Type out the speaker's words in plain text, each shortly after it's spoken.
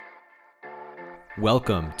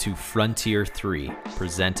Welcome to Frontier 3,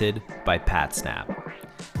 presented by PatSnap.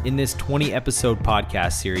 In this 20-episode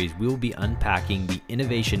podcast series, we will be unpacking the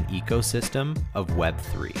innovation ecosystem of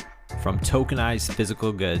Web3, from tokenized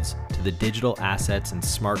physical goods to the digital assets and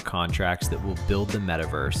smart contracts that will build the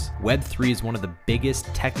metaverse. Web3 is one of the biggest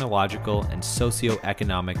technological and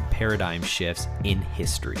socio-economic paradigm shifts in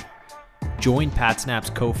history. Join PatSnap's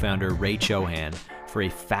co-founder Ray Chohan for a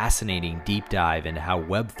fascinating deep dive into how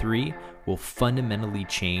Web3 will fundamentally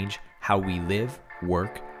change how we live,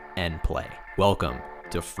 work, and play. Welcome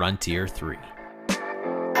to Frontier 3.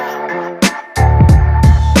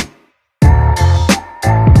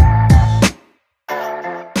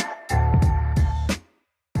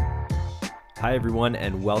 Hi everyone,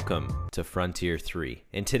 and welcome to Frontier 3.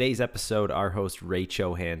 In today's episode, our host Ray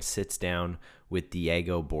Chohan sits down with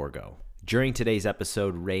Diego Borgo. During today's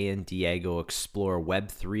episode, Ray and Diego explore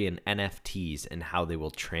Web3 and NFTs and how they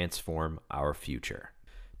will transform our future.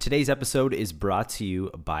 Today's episode is brought to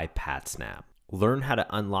you by PatSnap. Learn how to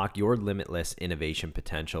unlock your limitless innovation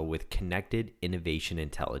potential with connected innovation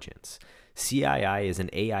intelligence. CII is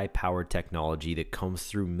an AI-powered technology that combs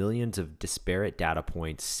through millions of disparate data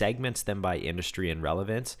points, segments them by industry and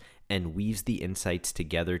relevance, and weaves the insights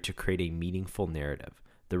together to create a meaningful narrative.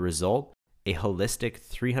 The result? A holistic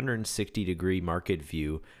 360-degree market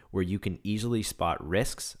view where you can easily spot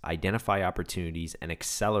risks, identify opportunities, and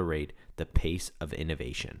accelerate the pace of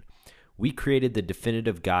innovation. We created the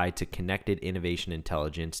definitive guide to connected innovation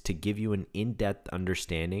intelligence to give you an in-depth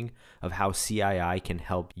understanding of how CII can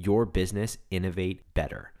help your business innovate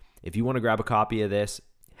better. If you want to grab a copy of this,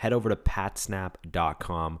 head over to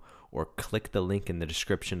patsnap.com or click the link in the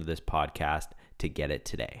description of this podcast to get it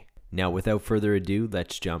today. Now, without further ado,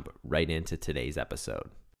 let's jump right into today's episode.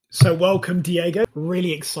 So welcome, Diego.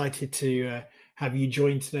 Really excited to have you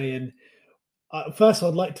join today. And first,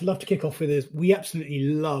 I'd love to kick off with is we absolutely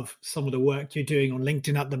love some of the work you're doing on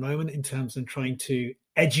LinkedIn at the moment in terms of trying to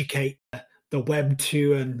educate the Web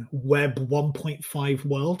 2 and Web 1.5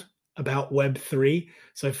 world about Web 3.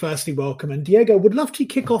 So firstly, welcome. And Diego, would love to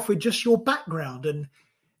kick off with just your background and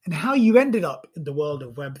how you ended up in the world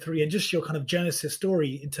of Web3 and just your kind of genesis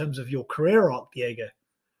story in terms of your career arc, Diego.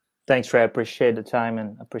 Thanks, Trey. I appreciate the time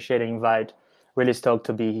and appreciate the invite. Really stoked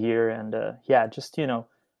to be here. And I'm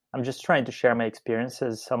just trying to share my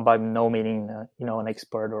experiences. I'm by no meaning, an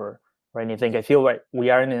expert or anything. I feel like we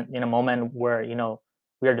are in a moment where, we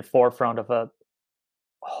are at the forefront of a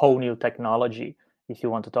whole new technology. If you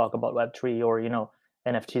want to talk about Web3 or,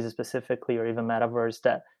 NFTs specifically, or even metaverse,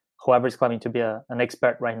 that whoever is claiming to be an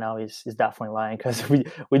expert right now is definitely lying, because we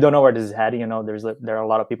don't know where this is heading. There are a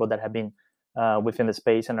lot of people that have been within the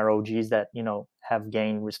space and are OGs that have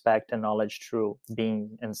gained respect and knowledge through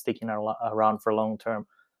being and sticking around for long term.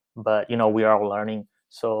 But we are all learning.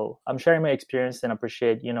 So I'm sharing my experience and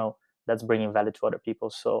appreciate that's bringing value to other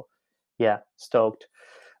people. So yeah, stoked.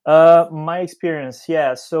 My experience,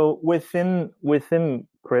 yeah. So within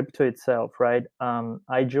crypto itself, right?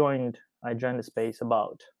 I joined the space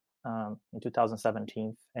about in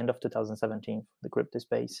 2017, end of 2017, the crypto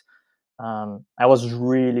space. I was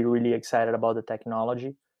really, really excited about the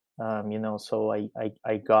technology. So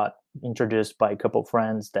I got introduced by a couple of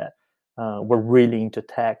friends that were really into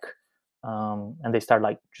tech, and they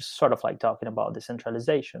started just sort of talking about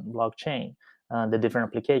decentralization, blockchain, the different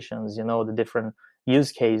applications, the different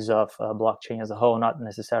use case of blockchain as a whole, not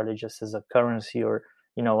necessarily just as a currency or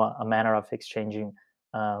a manner of exchanging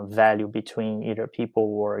value between either people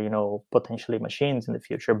or potentially machines in the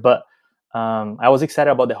future. But I was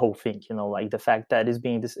excited about the whole thing, the fact that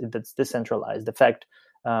that's decentralized, the fact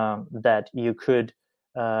that you could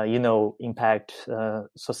impact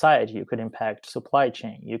society, you could impact supply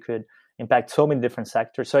chain, you could impact so many different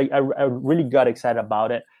sectors. So I really got excited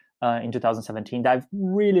about it in 2017. Dived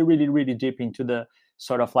really, really, really deep into the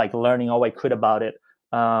sort of learning all I could about it.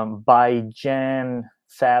 By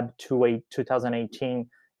Feb 2018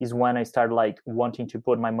 is when I started wanting to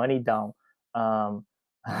put my money down,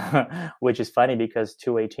 which is funny because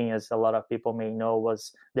 2018, as a lot of people may know,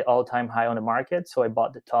 was the all-time high on the market. So I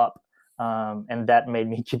bought the top, and that made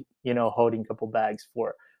me keep holding a couple bags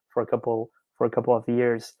for a couple of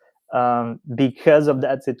years because of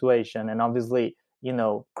that situation. And obviously,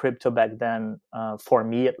 crypto back then, for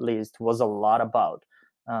me at least, was a lot about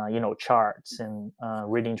charts and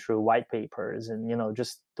reading through white papers and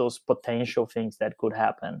just those potential things that could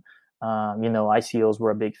happen. ICOs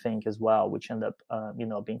were a big thing as well, which ended up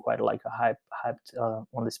being quite a hyped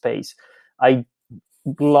on the space. I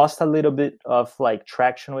lost a little bit of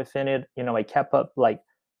traction within it. I kept up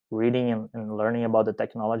reading and learning about the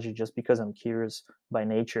technology just because I'm curious by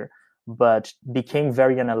nature, but became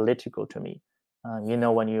very analytical to me.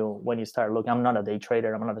 When you start looking, I'm not a day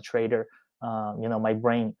trader, I'm not a trader. My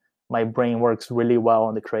brain works really well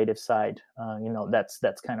on the creative side.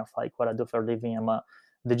 That's kind of like what I do for a living. I'm a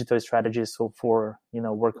digital strategist, so for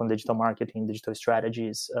work on digital marketing, digital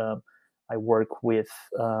strategies. I work with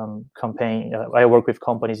I work with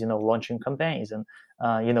companies, launching campaigns and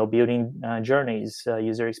building journeys,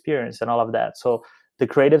 user experience, and all of that. So the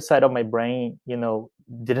creative side of my brain,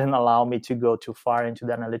 didn't allow me to go too far into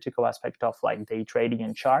the analytical aspect of like day trading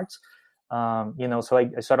and charts. So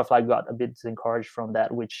I sort of like got a bit discouraged from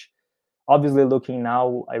that, which obviously looking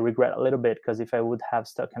now, I regret a little bit, because if I would have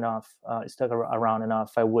stuck around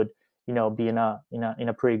enough, I would, be in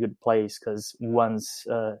a pretty good place. Because once,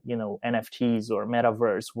 NFTs or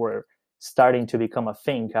metaverse were starting to become a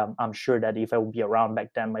thing, I'm sure that if I would be around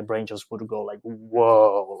back then, my brain just would go like,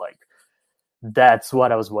 whoa, like that's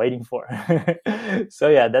what I was waiting for. So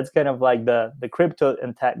yeah, that's kind of like the crypto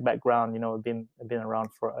and tech background. I've been around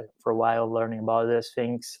for a while, learning about these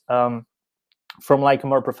things. From like a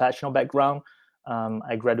more professional background,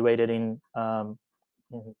 I graduated in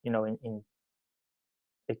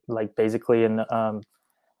like basically in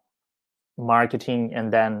marketing,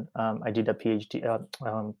 and then I did a PhD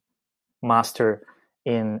master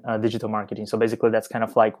in digital marketing. So basically, that's kind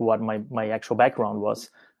of like what my actual background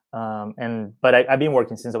was. But I've been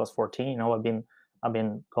working since I was 14. I've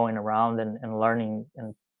been going around and learning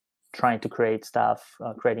and trying to create stuff,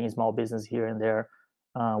 creating a small business here and there.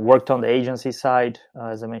 Worked on the agency side,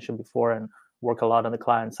 as I mentioned before, and work a lot on the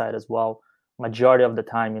client side as well. Majority of the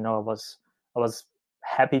time, I was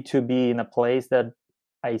happy to be in a place that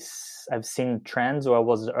I've seen trends, or I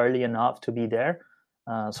was early enough to be there.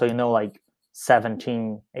 So like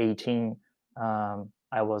 17, 18,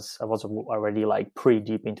 I was already like pretty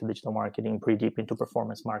deep into digital marketing, pretty deep into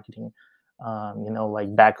performance marketing.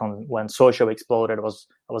 Like back on when social exploded, I was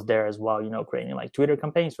there as well, creating like Twitter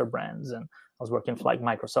campaigns for brands. And I was working for like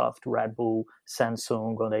Microsoft, Red Bull,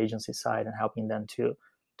 Samsung on the agency side, and helping them to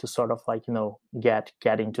sort of like,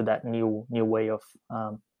 get into that new way of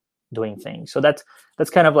doing things. So that's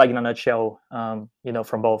kind of like in a nutshell,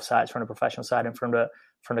 from both sides, from the professional side and from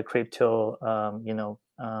the crypto,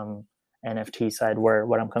 NFT side,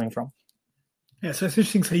 where I'm coming from. Yeah, so it's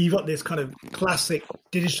interesting. So you've got this kind of classic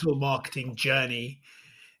digital marketing journey,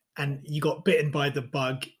 and you got bitten by the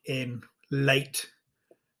bug in late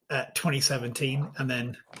 2017, and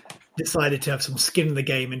then decided to have some skin in the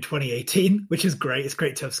game in 2018, which is great. It's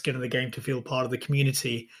great to have skin in the game, to feel part of the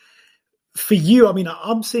community. For you, I mean,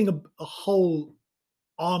 I'm seeing a whole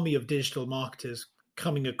army of digital marketers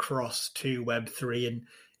coming across to Web3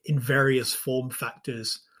 in various form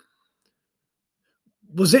factors.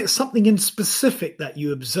 Was it something in specific that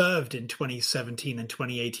you observed in 2017 and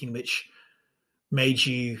 2018 which made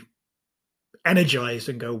you energized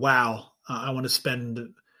and go, wow, I want to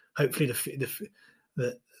spend hopefully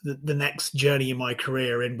the next journey in my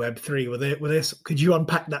career in Web3? Could you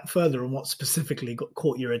unpack that further on what specifically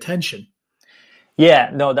caught your attention?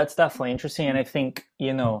 Yeah, no, that's definitely interesting. And I think,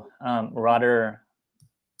 rather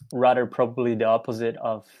probably the opposite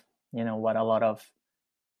of, what a lot of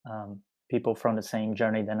people from the same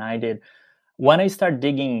journey than I did. When I start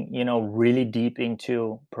digging, really deep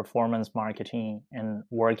into performance marketing and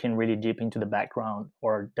working really deep into the background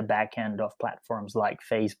or the back end of platforms like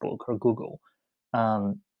Facebook or Google,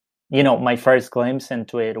 my first glimpse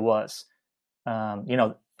into it was,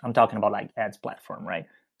 I'm talking about like ads platform, right?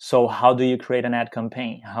 So how do you create an ad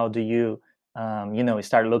campaign? How do you,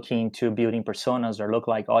 start looking to building personas or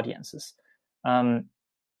lookalike audiences?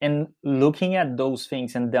 And looking at those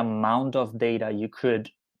things and the amount of data you could,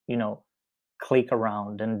 click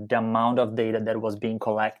around, and the amount of data that was being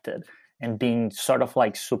collected and being sort of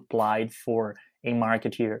like supplied for a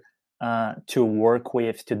marketer to work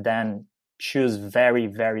with, to then choose very,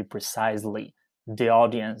 very precisely the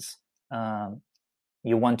audience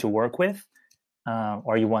you want to work with,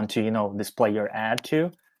 or you want to, display your ad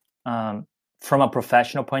to. From a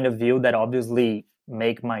professional point of view, that obviously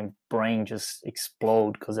make my brain just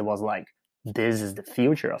explode, because it was like, this is the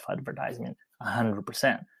future of advertisement,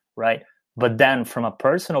 100%, right? But then from a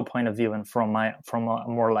personal point of view and from a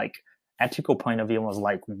more like ethical point of view, was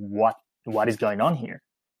like, what is going on here,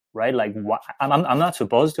 right? Like, what I'm not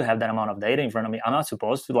supposed to have that amount of data in front of me. I'm not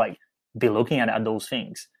supposed to like be looking at those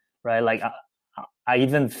things, right? Like I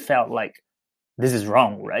even felt like this is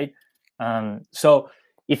wrong, right? So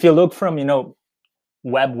if you look from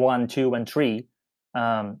Web 1, 2, and 3,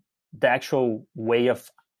 the actual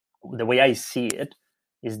the way I see it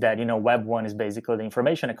is that Web 1 is basically the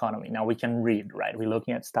information economy. Now we can read, right? We're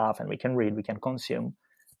looking at stuff and we can read, we can consume.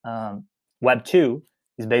 Web 2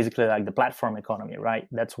 is basically like the platform economy, right?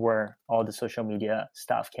 That's where all the social media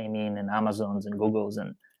stuff came in, and Amazons and Googles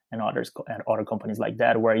and others and other companies like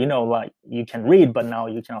that, where, you know, like you can read, but now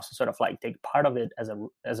you can also sort of like take part of it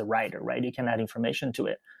as a writer, right? You can add information to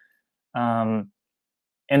it.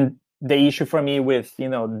 And the issue for me with, you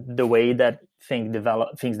know, the way that things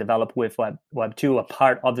develop with Web 2,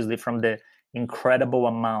 apart obviously from the incredible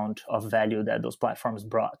amount of value that those platforms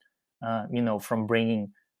brought, you know, from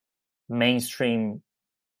bringing mainstream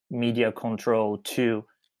media control to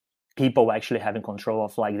people actually having control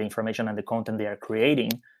of like the information and the content they are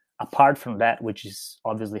creating. Apart from that, which is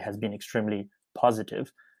obviously has been extremely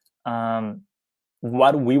positive,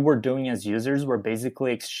 what we were doing as users were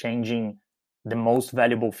basically exchanging the most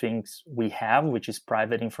valuable things we have, which is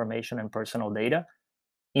private information and personal data,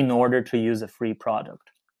 in order to use a free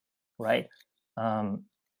product, right?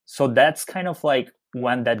 So that's kind of like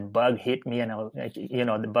when that bug hit me, and you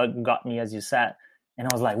know, the bug got me, as you said, and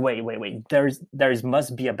I was like, wait, there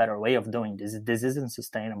must be a better way of doing this. This isn't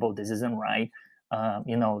sustainable. This isn't right.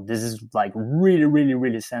 You know, this is like really, really,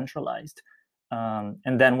 really centralized.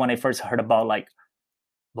 And then when I first heard about like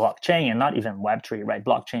blockchain, and not even Web3, right?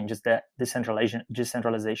 Blockchain, just the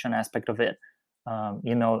decentralization aspect of it,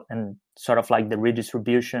 you know, and sort of like the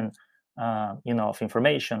redistribution, you know, of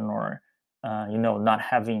information, or, you know, not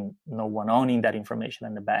having no one owning that information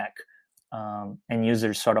in the back, and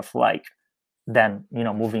users sort of like then, you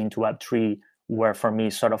know, moving into Web3, where for me,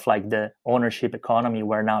 sort of like the ownership economy,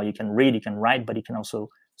 where now you can read, you can write, but you can also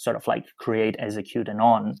sort of like create, execute, and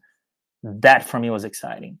on. That for me was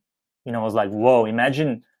exciting. You know, I was like, whoa,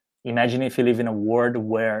 imagine if you live in a world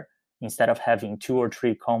where instead of having 2 or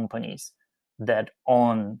 3 companies that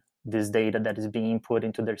own this data that is being input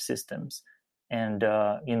into their systems, and,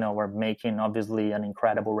 you know, we're making obviously an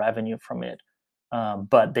incredible revenue from it.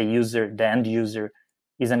 But the end user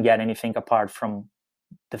isn't getting anything apart from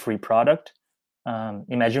the free product.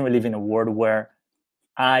 Imagine we live in a world where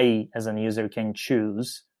I, as an user, can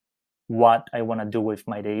choose what I want to do with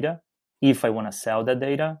my data, if I want to sell that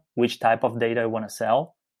data, which type of data I want to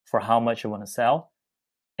sell, for how much I want to sell,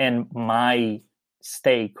 and my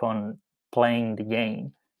stake on playing the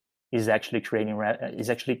game is actually creating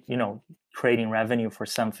revenue for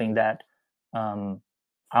something that I'm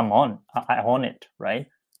on. I own it, right?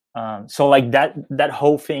 So like that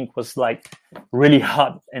whole thing was like really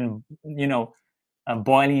hot and, you know,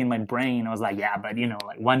 boiling in my brain. I was like, yeah, but, you know,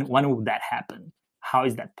 like when will that happen? How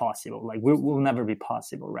is that possible? Like we'll never be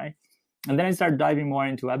possible, right? And then I started diving more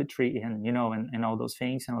into Web3 and, you know, and all those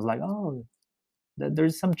things. And I was like, oh,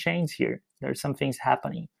 there's some change here. There's some things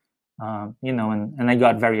happening, you know, and I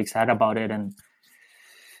got very excited about it. And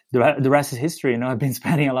the rest is history. You know, I've been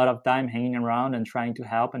spending a lot of time hanging around and trying to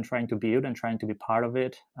help and trying to build and trying to be part of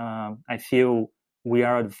it. I feel we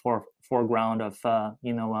are at the foreground of,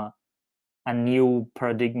 you know, a new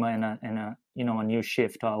paradigm and a you know, a new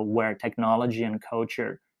shift where technology and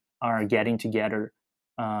culture are getting together.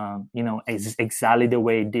 You know, exactly the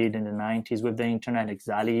way it did in the 90s with the internet,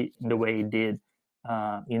 exactly the way it did,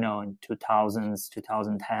 you know, in 2000s,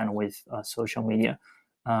 2010 with social media.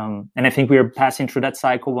 And I think we are passing through that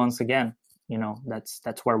cycle once again. You know, that's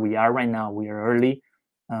where we are right now. We are early.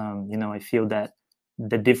 You know, I feel that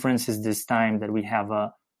the difference is this time that we have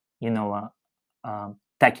a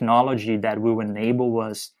technology that will enable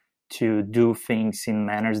us to do things in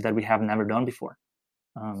manners that we have never done before.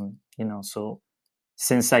 You know, so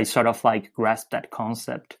since I sort of like grasped that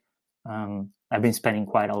concept, I've been spending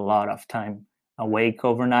quite a lot of time awake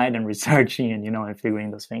overnight and researching and, you know, and figuring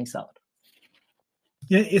those things out.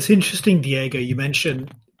 Yeah, it's interesting, Diego. You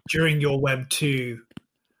mentioned during your Web 2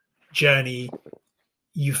 journey,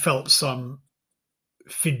 you felt some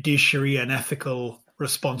fiduciary and ethical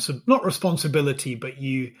not responsibility, but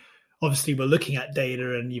you obviously were looking at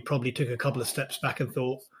data and you probably took a couple of steps back and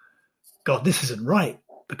thought, God, this isn't right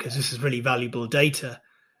because this is really valuable data.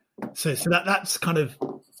 So that's kind of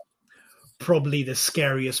probably the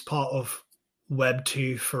scariest part of Web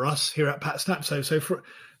 2 for us here at PatSnap. So for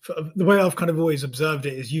the way I've kind of always observed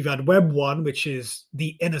it is you've had Web 1, which is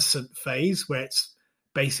the innocent phase where it's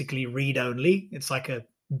basically read only. It's like a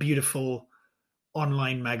beautiful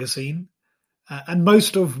online magazine. And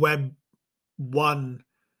most of Web 1,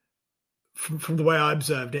 from the way I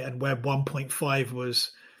observed it, and Web 1.5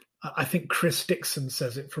 was, I think Chris Dixon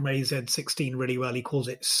says it from AZ16 really well. He calls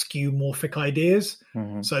it skeuomorphic ideas.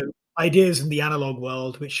 Mm-hmm. So ideas in the analog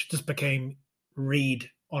world, which just became read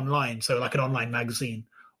online. So like an online magazine,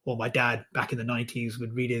 or my dad back in the 90s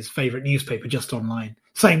would read his favorite newspaper just online.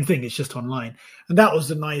 Same thing, it's just online. And that was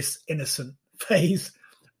the nice, innocent phase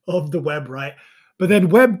of the web, right? But then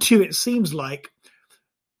Web 2, it seems like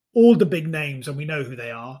all the big names, and we know who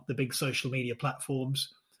they are, the big social media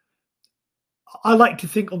platforms. I like to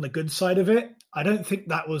think on the good side of it. I don't think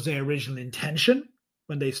that was their original intention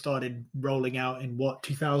when they started rolling out in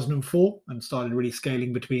 2004 and started really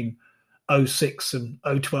scaling between 06 and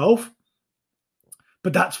 012.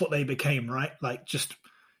 But that's what they became, right? Like just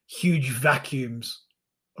huge vacuums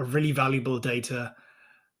of really valuable data,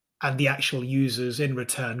 and the actual users in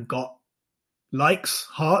return got likes,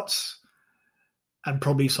 hearts, and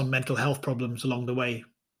probably some mental health problems along the way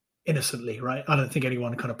innocently, right? I don't think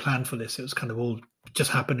anyone kind of planned for this. It was kind of all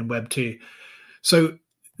just happened in Web 2. So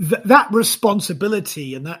that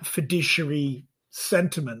responsibility and that fiduciary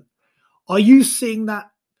sentiment, are you seeing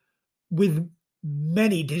that with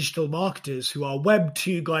many digital marketers who are Web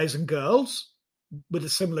 2 guys and girls with a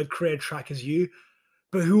similar career track as you,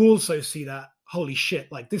 but who also see that, holy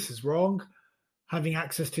shit, like this is wrong, having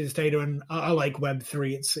access to this data? And I like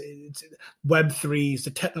Web3. It's Web3 is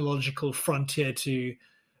the technological frontier to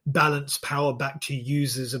balance power back to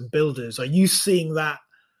users and builders. Are you seeing that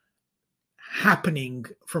happening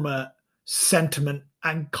from a sentiment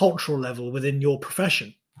and cultural level within your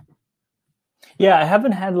profession? Yeah, I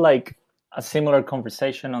haven't had like a similar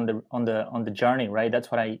conversation on the journey, right?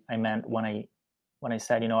 That's what I meant when I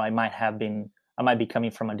said, I might be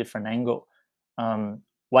coming from a different angle.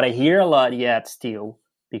 What I hear a lot yet still,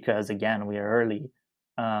 because again, we are early,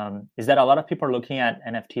 is that a lot of people are looking at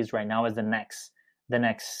NFTs right now as the next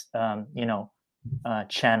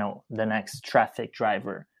channel, the next traffic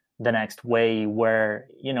driver, the next way where,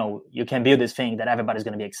 you can build this thing that everybody's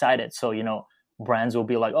going to be excited. So, brands will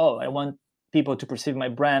be like, oh, I want people to perceive my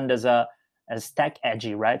brand as tech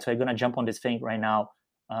edgy, right? So I'm going to jump on this thing right now,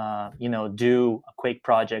 do a quick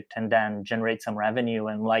project and then generate some revenue.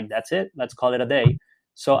 And like, that's it. Let's call it a day.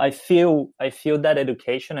 So I feel that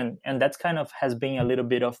education and that's kind of has been a little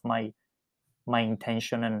bit of my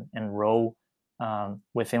intention and role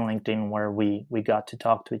within LinkedIn, where we got to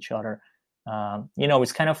talk to each other.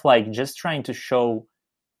 It's kind of like just trying to show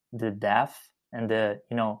the depth and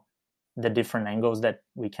the different angles that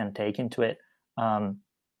we can take into it.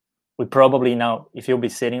 We probably now, if you'll be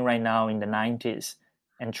sitting right now in the 90s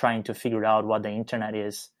and trying to figure out what the internet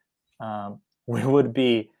is, we would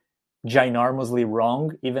be ginormously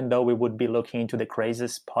wrong, even though we would be looking into the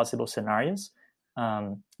craziest possible scenarios.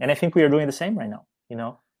 And I think we are doing the same right now.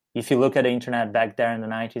 If you look at the internet back there in the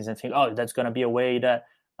 90s and think, oh, that's going to be a way that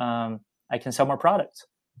I can sell more products.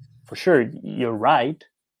 For sure, you're right?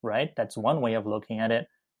 That's one way of looking at it.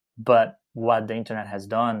 But what the internet has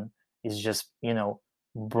done is just,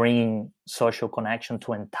 bringing social connection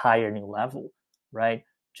to an entire new level, right?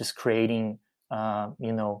 Just creating, an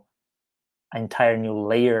entire new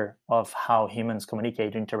layer of how humans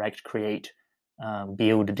communicate, interact, create,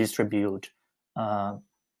 build, distribute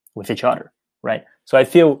with each other, right? So I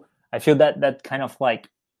feel that kind of like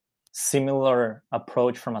similar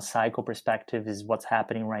approach from a cycle perspective is what's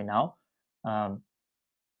happening right now.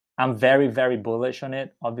 I'm very, very bullish on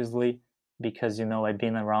it, obviously, because I've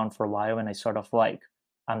been around for a while and I sort of like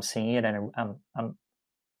I'm seeing it and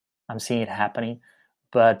I'm seeing it happening.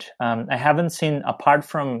 But I haven't seen, apart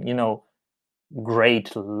from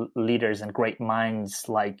great leaders and great minds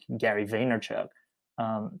like Gary Vaynerchuk,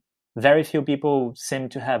 very few people seem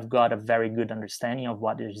to have got a very good understanding of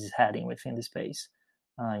what is heading within the space.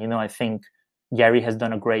 I think Gary has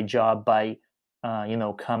done a great job by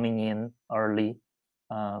coming in early,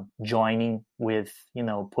 joining with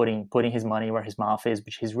putting his money where his mouth is,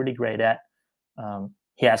 which he's really great at.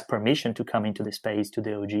 He asked permission to come into the space, to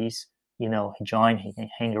the OGs. He joined, he can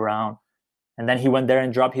hang around, and then he went there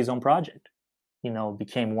and dropped his own project.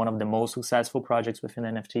 Became one of the most successful projects within the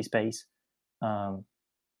NFT space.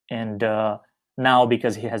 And now,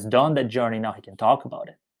 because he has done that journey, now he can talk about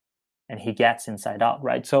it, and he gets inside out,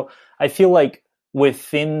 right? So I feel like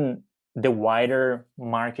within the wider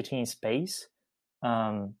marketing space,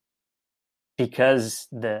 because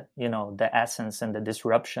the essence and the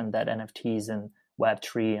disruption that NFTs and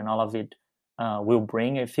Web3 and all of it will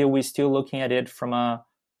bring, I feel we're still looking at it from a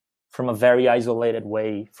very isolated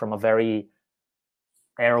way, from a very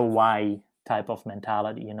ROI type of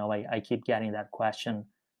mentality. I keep getting that question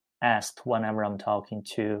asked whenever I'm talking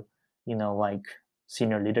to like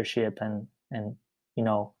senior leadership and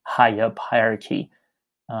high up hierarchy.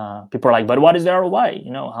 People are like, but what is the ROI?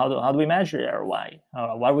 How do we measure the ROI?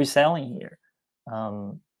 What are we selling here?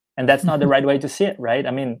 And that's not the right way to see it, right?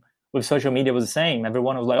 I mean, with social media, it was the same.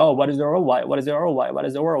 Everyone was like, oh, what is the ROI? What is the ROI? What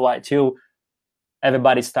is the ROI? Till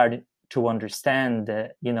everybody started to understand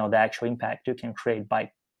the actual impact you can create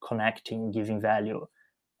by connecting, giving value,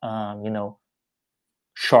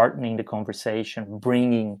 shortening the conversation,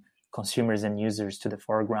 bringing consumers and users to the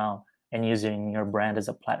foreground and using your brand as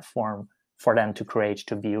a platform for them to create,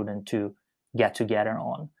 to build, and to get together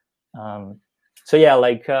on. So yeah,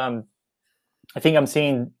 I think I'm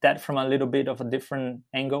seeing that from a little bit of a different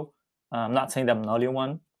angle. I'm not saying that I'm the only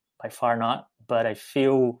one, by far not, but I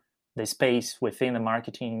feel the space within the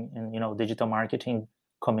marketing and, digital marketing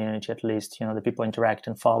community, at least, the people interact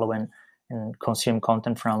and follow and consume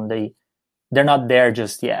content from, they're not there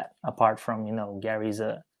just yet, apart from, Gary's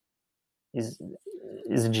is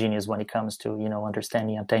a genius when it comes to,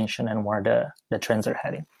 understanding attention and where the trends are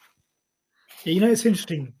heading. Yeah, it's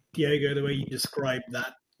interesting, Diego, the way you describe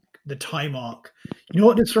that, the time arc. You know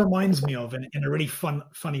what this reminds me of in a really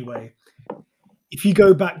funny way? If you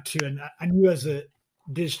go back to, and you as a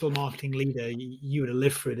digital marketing leader, you would have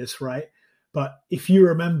lived through this, right? But if you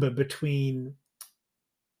remember between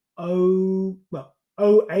 07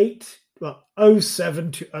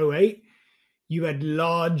 to 08, you had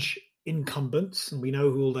large incumbents, and we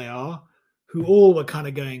know who all they are, who all were kind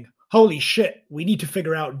of going, holy shit, we need to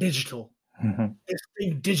figure out digital. This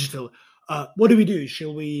thing digital. What do we do?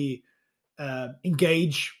 Shall we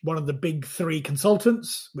engage one of the big three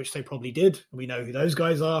consultants, which they probably did? We know who those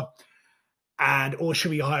guys are. Or should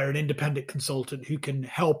we hire an independent consultant who can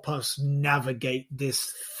help us navigate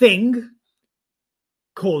this thing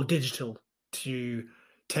called digital to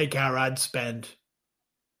take our ad spend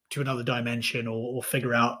to another dimension or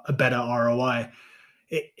figure out a better ROI?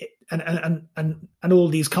 And all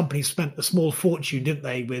these companies spent a small fortune, didn't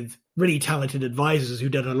they, with really talented advisors who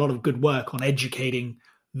did a lot of good work on educating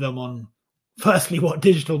them on, firstly, what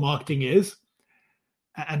digital marketing is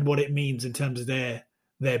and what it means in terms of their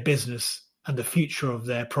business and the future of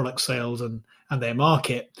their product sales and their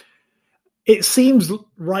market. It seems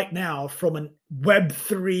right now, from a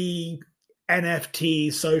Web3,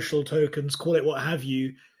 NFT, social tokens, call it what have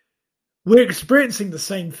you, we're experiencing the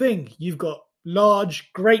same thing. You've got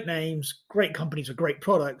large, great names, great companies with great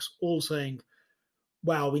products, all saying,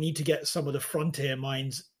 wow, we need to get some of the frontier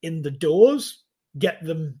minds in the doors, get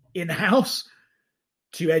them in-house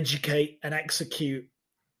to educate and execute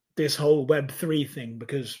this whole Web3 thing,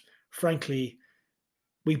 because frankly,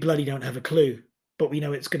 we bloody don't have a clue, but we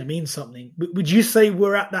know it's going to mean something. Would you say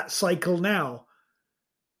we're at that cycle now?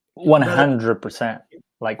 100%,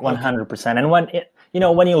 like 100%. And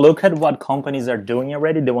when you look at what companies are doing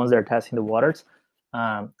already, the ones that are testing the waters,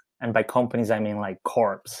 and by companies, I mean like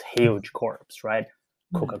huge corps, right?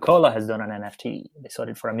 Coca-Cola has done an NFT. They sold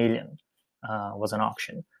it for $1 million. Was an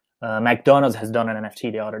auction. McDonald's has done an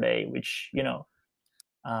NFT the other day, which,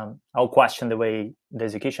 I'll question the way the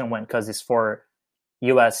execution went, because it's for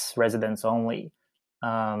US residents only.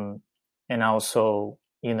 And also,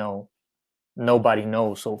 nobody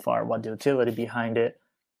knows so far what the utility behind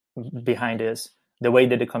is. The way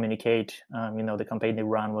that they communicate, the campaign they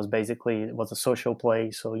run was a social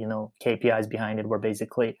play. So, KPIs behind it were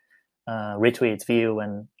basically retweets, view,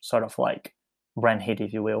 and sort of like brand hit,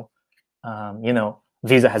 if you will.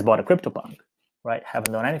 Visa has bought a CryptoPunk, right?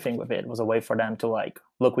 Haven't done anything with it. It was a way for them to like,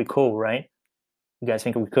 look, we cool, right? You guys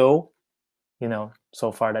think we cool?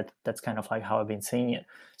 So far that's kind of like how I've been seeing it.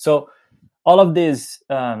 So all of this,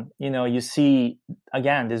 you see,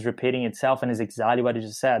 again, this repeating itself, and is exactly what you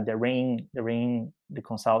just said. They're ringing the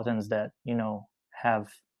consultants that, have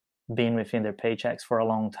been within their paychecks for a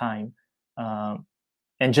long time.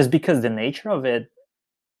 And just because the nature of it,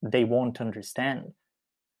 they won't understand,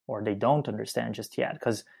 or they don't understand just yet.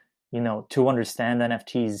 Because, to understand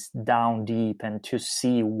NFTs down deep and to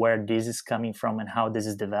see where this is coming from and how this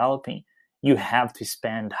is developing, you have to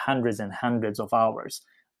spend hundreds and hundreds of hours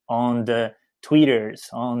on the Twitters,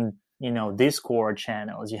 on, Discord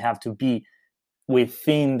channels. You have to be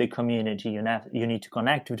within the community. You need to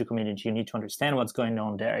connect with the community. You need to understand what's going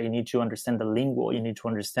on there. You need to understand the lingo. You need to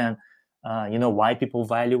understand, why people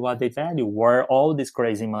value what they value, where all this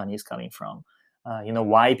crazy money is coming from.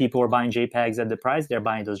 Why people are buying JPEGs at the price they're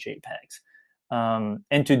buying those JPEGs.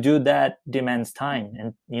 And to do that demands time.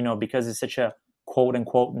 And, because it's such a quote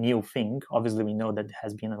unquote new thing, obviously we know that it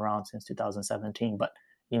has been around since 2017, but,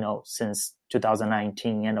 since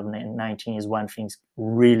 2019, end of 19 is when things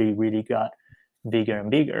really, really got bigger and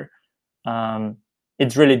bigger.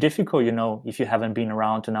 It's really difficult, if you haven't been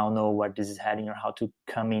around to now know where this is heading or how to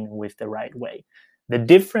come in with the right way. The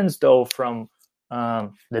difference, though, from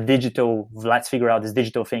the digital, let's figure out this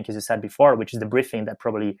digital thing, as you said before, which is the briefing that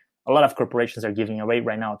probably a lot of corporations are giving away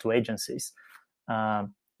right now to agencies,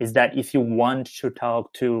 is that if you want to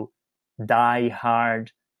talk to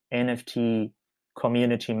die-hard NFT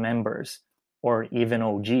community members or even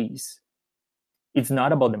OGs, it's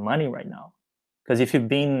not about the money right now. Because if you've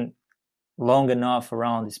been long enough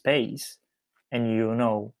around the space and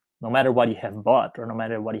no matter what you have bought, or no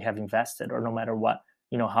matter what you have invested, or no matter what,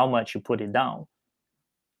 how much you put it down,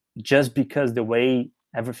 just because the way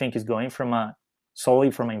everything is going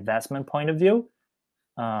solely from an investment point of view,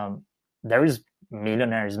 there is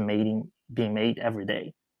millionaires being made every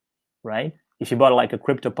day, right? If you bought like a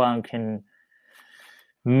CryptoPunk in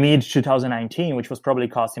mid 2019, which was probably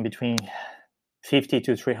costing between $50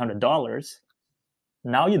 to $300,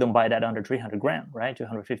 now you don't buy that under 300 grand, right?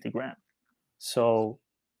 250 grand. So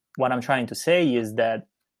what I'm trying to say is that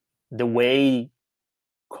the way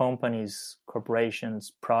companies,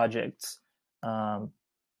 corporations, projects,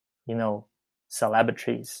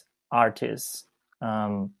 celebrities, artists,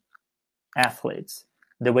 athletes,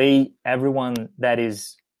 the way everyone that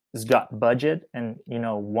is got budget and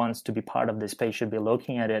wants to be part of the space should be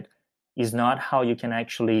looking at it is not how you can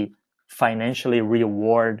actually financially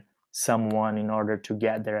reward someone in order to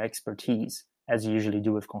get their expertise, as you usually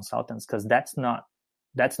do with consultants, because that's not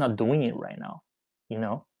doing it right now.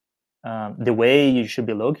 The way you should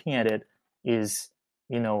be looking at it is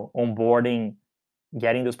onboarding,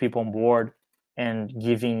 getting those people on board, and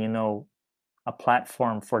giving a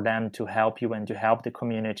platform for them to help you and to help the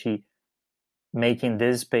community, making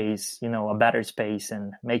this space a better space,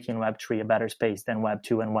 and making Web3 a better space than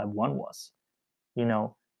Web2 and Web1 was.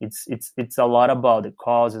 It's a lot about the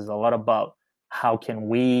cause. It's a lot about how can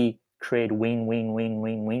we create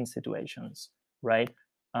win-win-win-win-win situations, right?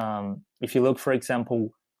 If you look, for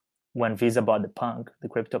example, when Visa bought the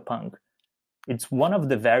CryptoPunk, it's one of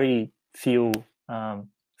the very few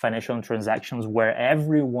financial transactions where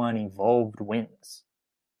everyone involved wins,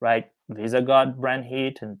 right? Visa got brand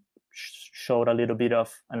heat and showed a little bit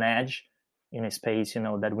of an edge in a space,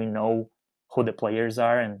 that we know who the players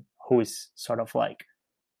are and who is sort of like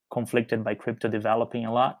conflicted by crypto developing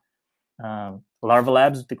a lot. Larva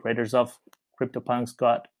Labs, the creators of CryptoPunks,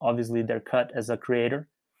 got obviously their cut as a creator.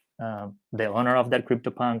 The owner of that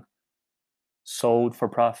CryptoPunk sold for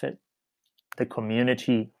profit. The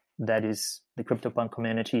community that is the CryptoPunk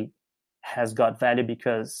community has got value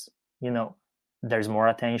because there's more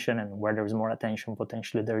attention, and where there's more attention,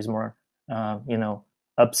 potentially there's more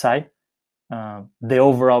upside. The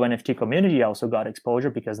overall NFT community also got exposure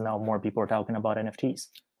because now more people are talking about NFTs.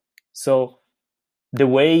 So the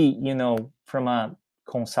way from a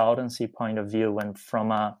consultancy point of view, and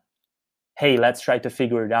from a hey, let's try to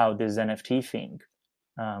figure it out, this NFT thing,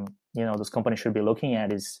 those companies should be looking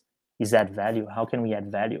at is add value. How can we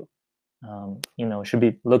add value? Should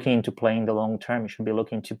be looking into playing the long term. You should be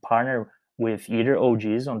looking to partner with either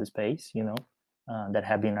OGs on the space, that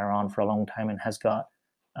have been around for a long time and has got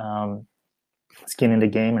skin in the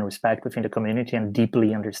game and respect within the community and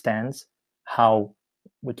deeply understands how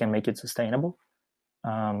we can make it sustainable,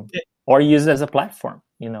 or use it as a platform.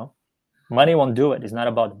 Money won't do it. It's not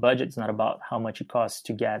about the budget. It's not about how much it costs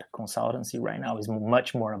to get consultancy right now. It's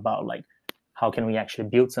much more about like, how can we actually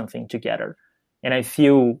build something together? And I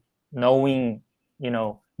feel, knowing,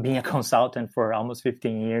 being a consultant for almost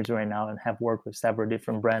 15 years right now and have worked with several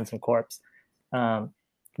different brands and corps,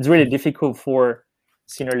 it's really difficult for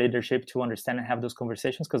senior leadership to understand and have those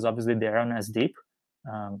conversations, because obviously they aren't as deep,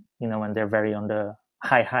 and they're very on the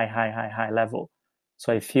high level.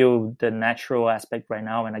 So I feel the natural aspect right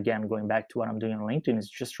now, and again, going back to what I'm doing on LinkedIn, is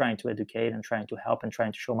just trying to educate and trying to help and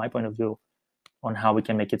trying to show my point of view on how we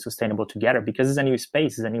can make it sustainable together, because it's a new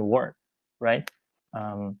space, it's a new world, right?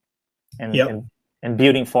 And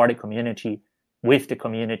building for the community, with the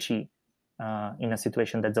community, in a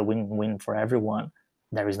situation that's a win-win for everyone.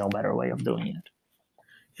 There is no better way of doing it.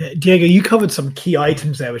 Yeah, Diego, you covered some key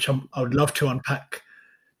items there, which I would love to unpack.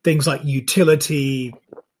 Things like utility.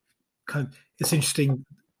 It's interesting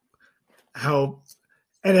how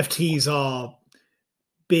NFTs are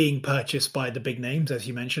being purchased by the big names, as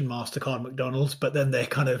you mentioned, MasterCard, McDonald's, but then they're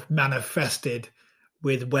kind of manifested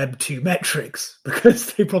with Web2 metrics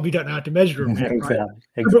because they probably don't know how to measure them. Exactly. Right?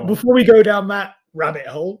 Exactly. But before we go down that rabbit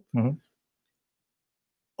hole, mm-hmm.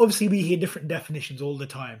 Obviously we hear different definitions all the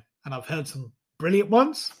time, and I've heard some brilliant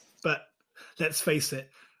ones, but let's face it,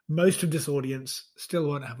 most of this audience still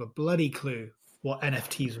won't have a bloody clue what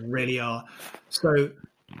NFTs really are. So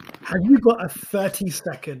have you got a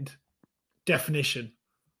 30-second definition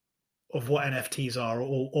of what NFTs are,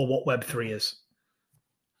 or what Web3 is?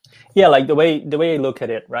 Yeah, like the way I look at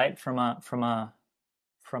it, right? From a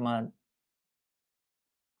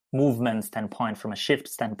movement standpoint, from a shift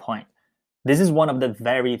standpoint, this is one of the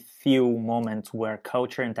very few moments where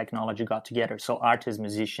culture and technology got together. So artists,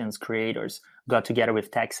 musicians, creators got together with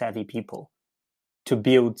tech-savvy people to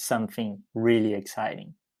build something really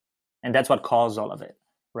exciting. And that's what caused all of it,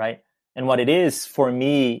 right? And what it is for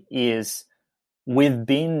me is we've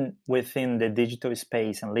been within the digital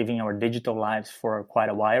space and living our digital lives for quite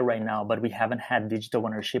a while right now, but we haven't had digital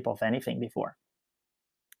ownership of anything before.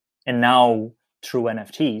 And now through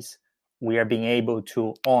NFTs, we are being able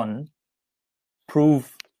to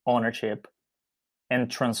prove ownership and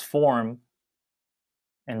transform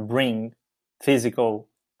and bring physical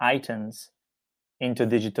items into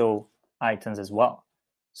digital items as well.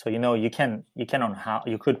 So you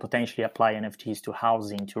could potentially apply NFTs to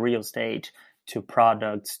housing, to real estate, to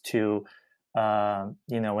products, to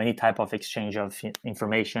any type of exchange of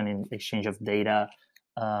information, in exchange of data,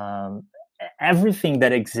 everything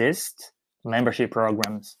that exists, membership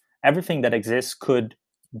programs, everything that exists could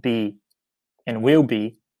be and will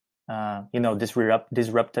be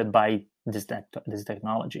disrupted by this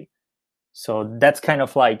technology. So that's kind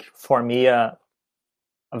of like, for me, a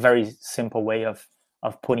very simple way of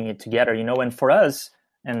putting it together, and for us,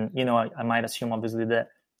 and I might assume obviously that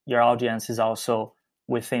your audience is also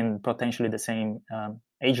within potentially the same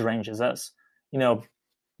age range as us,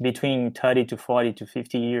 between 30 to 40 to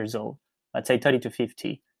 50 years old, let's say 30 to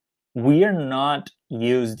 50. We are not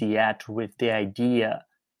used yet with the idea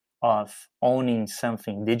of owning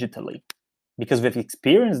something digitally, because we've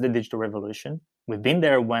experienced the digital revolution. We've been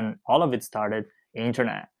there when all of it started: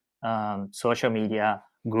 internet, social media,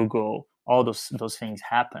 Google, all those things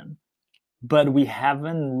happen. But we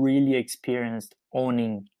haven't really experienced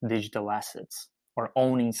owning digital assets or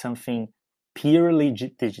owning something purely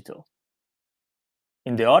digital.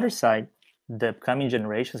 In the other side, the upcoming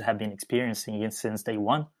generations have been experiencing it since day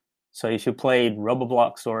one. So if you played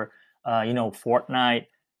Roblox or Fortnite,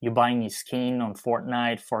 you're buying a skin on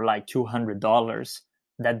Fortnite for like $200.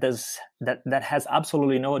 That has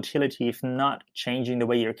absolutely no utility if not changing the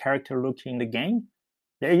way your character looks in the game.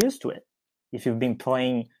 They're used to it. If you've been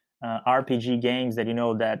playing RPG games that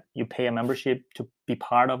that you pay a membership to be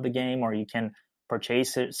part of the game, or you can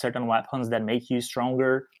purchase certain weapons that make you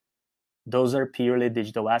stronger, those are purely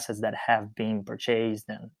digital assets that have been purchased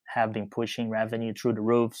and have been pushing revenue through the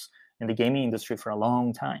roofs in the gaming industry for a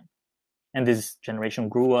long time. And this generation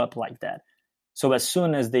grew up like that. So as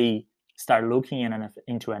soon as they start looking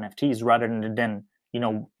into NFTs, rather than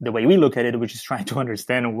the way we look at it, which is trying to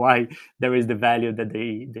understand why there is the value that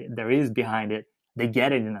there is behind it, they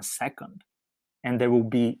get it in a second. And there will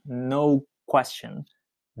be no question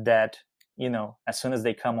that, as soon as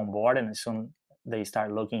they come on board and as soon they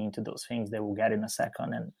start looking into those things, they will get it in a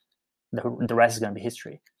second, and the rest is going to be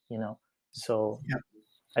history, So yeah.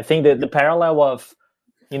 I think that the parallel of,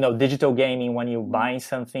 digital gaming, when you're buying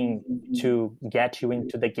something to get you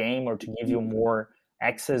into the game or to give you more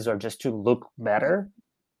access or just to look better,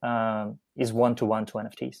 is one-to-one to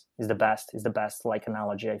NFTs. Is the best like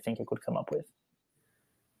analogy I think I could come up with.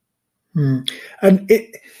 And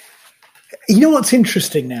what's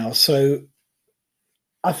interesting now? So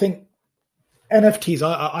I think NFTs,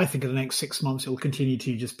 I think in the next 6 months, it will continue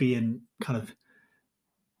to just be in kind of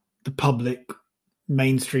the public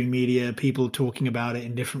mainstream media, people talking about it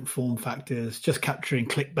in different form factors, just capturing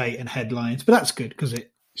clickbait and headlines. But that's good because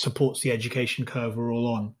it supports the education curve we're all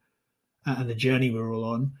on and the journey we're all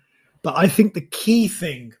on. But I think the key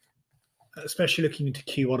thing, especially looking into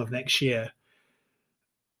Q1 of next year,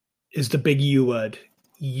 is the big U word,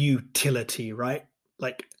 utility, right?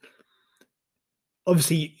 Like,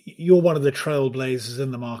 obviously, you're one of the trailblazers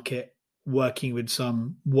in the market, working with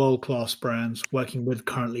some world-class brands, working with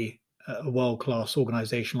currently a world-class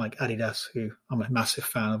organization like Adidas, who I'm a massive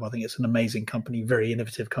fan of. I think it's an amazing company, very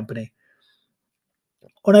innovative company.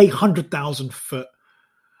 On a 100,000-foot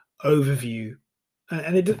overview,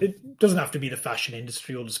 and it doesn't have to be the fashion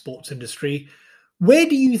industry or the sports industry, where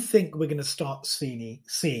do you think we're going to start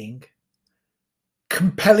seeing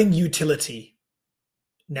compelling utility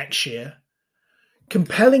next year?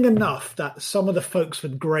 Compelling enough that some of the folks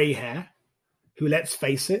with grey hair, who, let's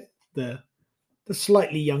face it, the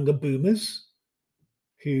slightly younger boomers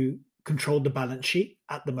who controlled the balance sheet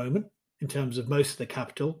at the moment in terms of most of the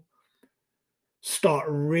capital, start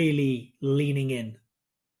really leaning in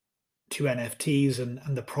to NFTs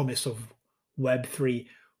and the promise of Web3.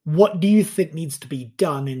 What do you think needs to be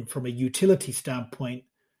done from a utility standpoint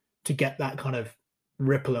to get that kind of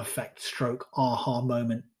ripple effect stroke aha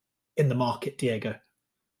moment in the market, Diego?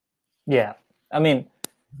 Yeah, I mean,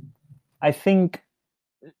 I think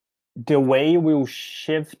the way we'll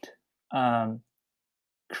shift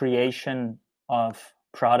creation of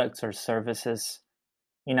products or services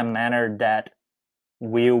in a manner that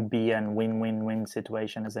will be a win-win-win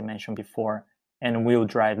situation, as I mentioned before, and will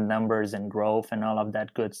drive numbers and growth and all of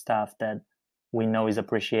that good stuff that we know is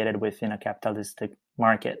appreciated within a capitalistic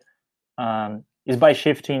market, is by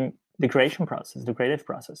shifting the creation process, the creative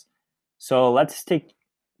process. So let's stick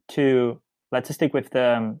with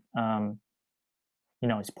the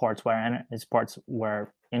sportswear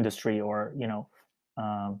industry, or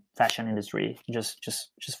fashion industry,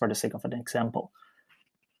 just for the sake of an example.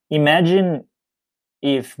 Imagine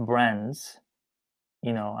if brands,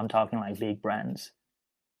 I'm talking like big brands,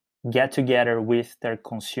 get together with their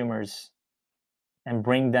consumers and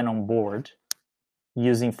bring them on board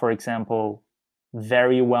using, for example,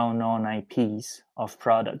 very well-known IPs of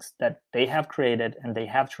products that they have created, and they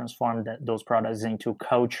have transformed those products into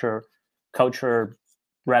culture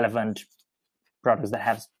relevant products that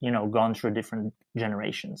have gone through different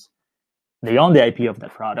generations. They own the IP of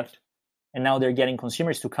that product, and now they're getting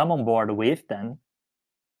consumers to come on board with them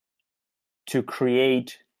to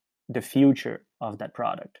create the future of that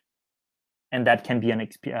product. And that can be an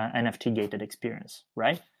NFT gated experience,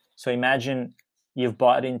 right? So imagine you've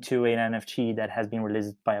bought into an NFT that has been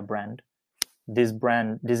released by a brand. This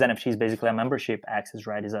NFT is basically a membership access,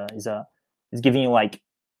 right? Is giving you like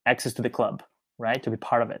access to the club, right? To be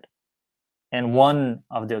part of it. And one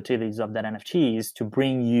of the utilities of that NFT is to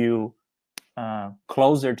bring you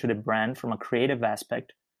closer to the brand from a creative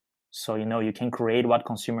aspect. So, you can create what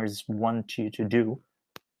consumers want you to do,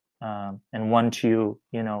 and want you,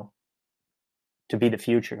 to be the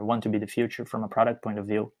future from a product point of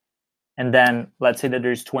view. And then let's say that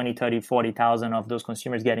there's 20, 30, 40,000 of those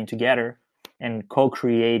consumers getting together and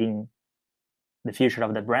co-creating the future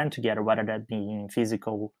of the brand together, whether that be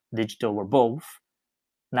physical, digital, or both.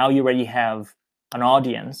 Now you already have an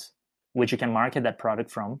audience which you can market that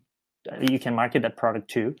product from. You can market that product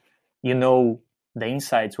to. The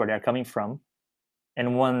insights where they're coming from.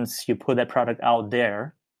 And once you put that product out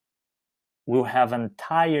there, we'll have an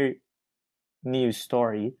entire new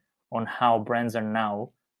story on how brands are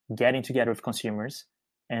now getting together with consumers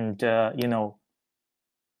and,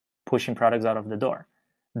 pushing products out of the door.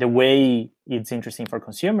 The way it's interesting for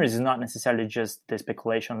consumers is not necessarily just the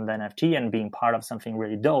speculation on the NFT and being part of something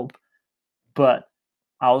really dope, but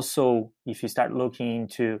also if you start looking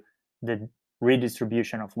into the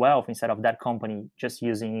redistribution of wealth, instead of that company just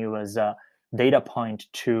using you as a data point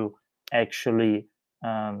to actually,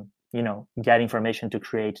 get information to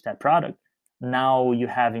create that product. Now you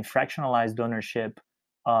have fractionalized ownership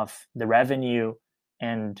of the revenue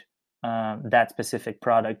and that specific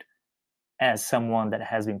product as someone that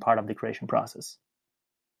has been part of the creation process.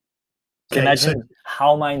 So imagine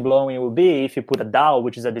how mind-blowing it would be if you put a DAO,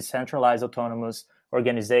 which is a decentralized autonomous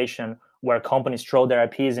organization, where companies throw their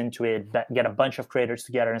IPs into it, get a bunch of creators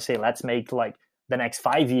together and say, let's make like the next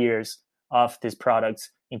 5 years of these products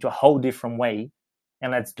into a whole different way.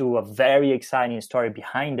 And let's do a very exciting story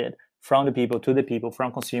behind it, from the people to the people,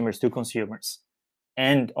 from consumers to consumers.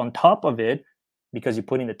 And on top of it, because you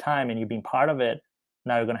put in the time and you've been part of it,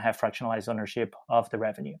 now you're going to have fractionalized ownership of the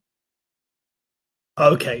revenue.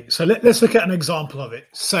 Okay, so let's look at an example of it.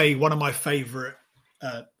 Say one of my favorite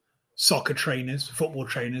soccer trainers, football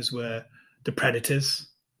trainers, were the Predators.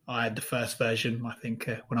 I had the first version, I think,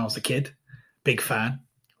 when I was a kid. Big fan,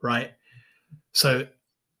 right? So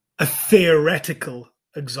a theoretical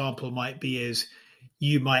example might be is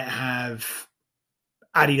you might have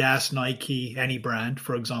Adidas, Nike, any brand,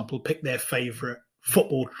 for example, pick their favorite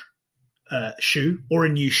football shoe or a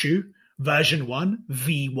new shoe, version 1,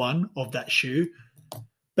 V1 of that shoe.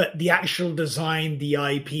 But the actual design, the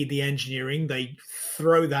IP, the engineering, they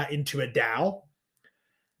throw that into a DAO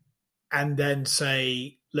and then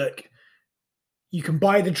say, look, you can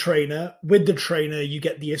buy the trainer. With the trainer, you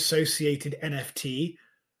get the associated NFT.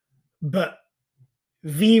 But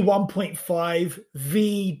V1.5,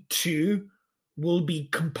 V2 will be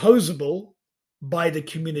composable by the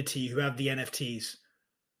community who have the NFTs.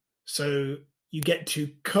 So you get to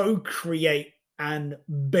co-create and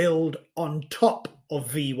build on top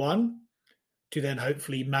of V1 to then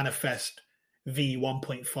hopefully manifest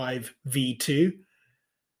V1.5, V2.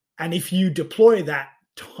 And if you deploy that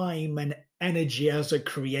time and energy as a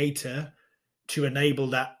creator to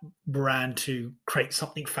enable that brand to create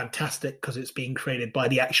something fantastic because it's being created by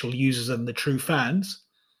the actual users and the true fans,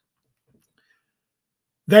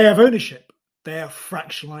 they have ownership. They have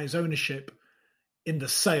fractionalized ownership in the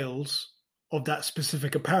sales of that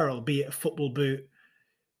specific apparel, be it a football boot,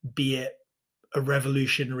 be it a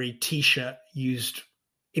revolutionary T-shirt used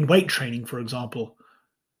in weight training, for example.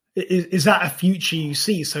 Is that a future you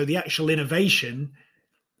see? So the actual innovation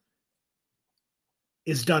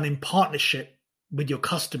is done in partnership with your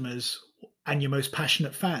customers and your most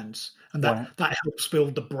passionate fans. And that helps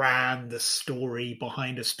build the brand, the story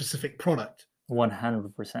behind a specific product.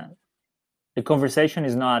 100%. The conversation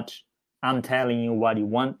is not, I'm telling you what you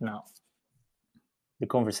want now. The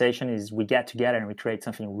conversation is we get together and we create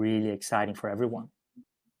something really exciting for everyone.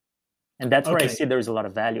 And that's where I see there's a lot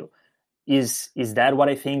of value. Is that what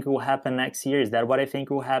I think will happen next year? Is that what I think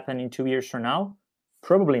will happen in 2 years from now?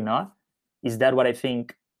 Probably not. Is that what I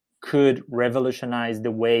think could revolutionize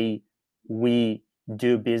the way we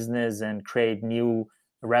do business and create new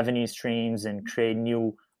revenue streams and create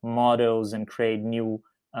new models and create new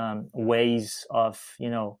ways of,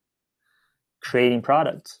 creating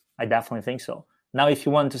products? I definitely think so. Now, if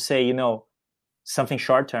you want to say, something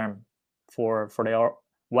short term for the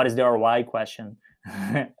what is the ROI question,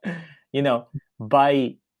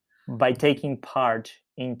 by taking part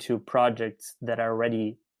into projects that are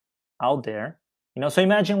already out there, so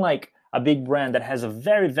imagine like a big brand that has a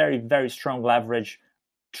very, very, very strong leverage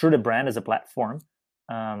through the brand as a platform,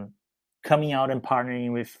 coming out and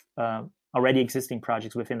partnering with already existing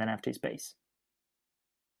projects within the NFT space.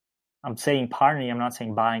 I'm saying partnering, I'm not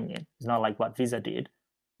saying buying it. It's not like what Visa did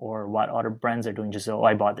or what other brands are doing, just, oh,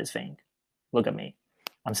 I bought this thing. Look at me.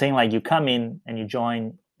 I'm saying like you come in and you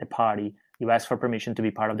join the party, you ask for permission to be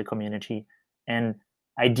part of the community. And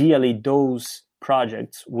ideally, those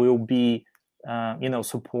projects will be,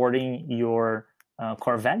 supporting your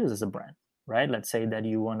core values as a brand, right? Let's say that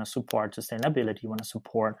you want to support sustainability, you want to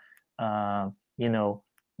support,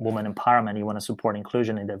 women empowerment, you want to support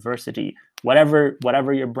inclusion and diversity, whatever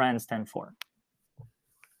your brand stands for.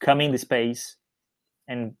 Come in the space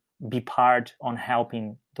and be part on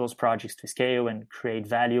helping those projects to scale and create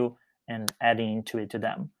value and adding into it to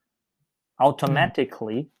them.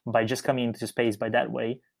 Automatically, by just coming into space by that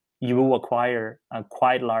way, you will acquire a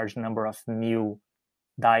quite large number of new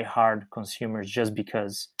die-hard consumers just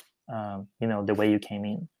because, the way you came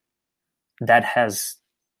in. That has,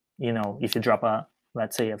 if you drop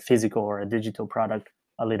let's say a physical or a digital product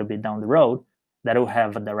a little bit down the road, that will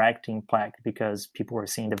have a direct impact because people are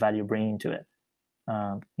seeing the value bringing to it.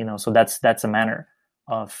 So that's a manner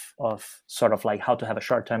of sort of like how to have a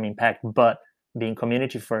short-term impact, but being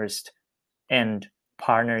community first and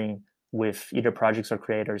partnering with either projects or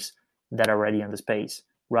creators that are already in the space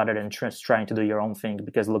rather than just trying to do your own thing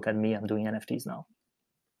because look at me, I'm doing NFTs now.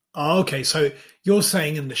 Okay, so you're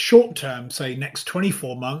saying in the short term, say next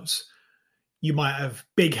 24 months, you might have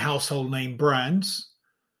big household name brands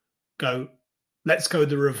let's go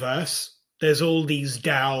the reverse. There's all these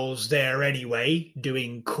DAOs there anyway,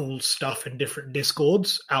 doing cool stuff in different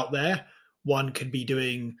Discords out there. One could be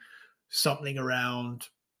doing something around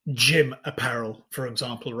gym apparel, for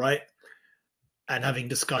example, right? And having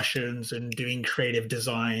discussions and doing creative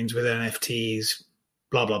designs with NFTs,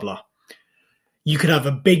 blah, blah, blah. You could have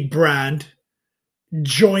a big brand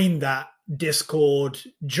join that Discord,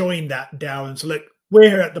 join that DAO and say, look, we're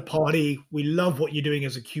here at the party. We love what you're doing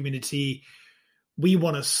as a community. We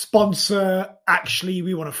want to sponsor. Actually,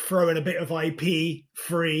 we want to throw in a bit of IP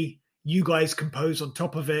free. You guys compose on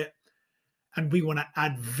top of it. And we want to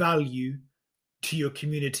add value to your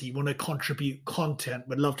community. Want to contribute content.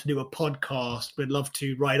 We'd love to do a podcast. We'd love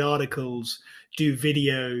to write articles, do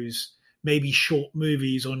videos, maybe short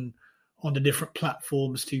movies on the different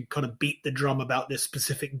platforms to kind of beat the drum about this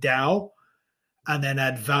specific DAO and then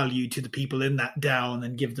add value to the people in that DAO and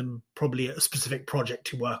then give them probably a specific project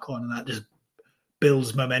to work on. And that just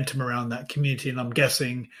builds momentum around that community. And I'm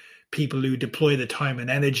guessing people who deploy the time and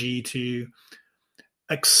energy to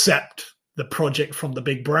accept the project from the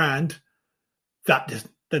big brand, that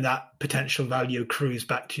potential value accrues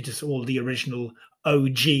back to just all the original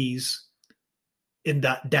OGs in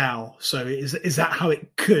that DAO. So is that how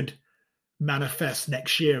it could manifest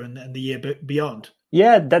next year and the year beyond?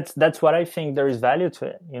 Yeah, that's what I think there is value to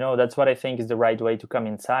it. That's what I think is the right way to come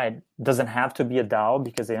inside. It doesn't have to be a DAO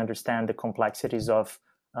because they understand the complexities of,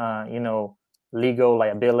 legal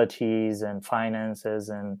liabilities and finances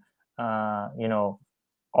and,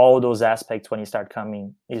 all those aspects when you start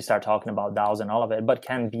talking about DAOs and all of it, but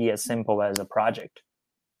can be as simple as a project,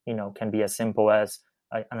 can be as simple as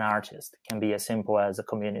an artist, can be as simple as a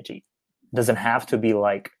community. Doesn't have to be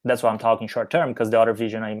like, that's why I'm talking short term, because the other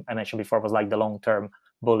vision I mentioned before was like the long-term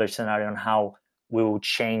bullish scenario on how we will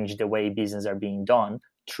change the way business are being done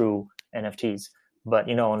through NFTs. But,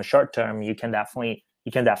 on the short term, you can definitely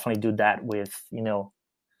do that with, an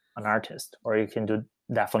artist, or you can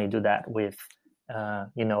definitely do that with,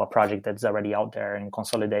 a project that's already out there and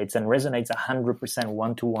consolidates and resonates 100%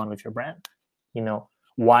 one-to-one with your brand.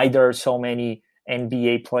 Why there are so many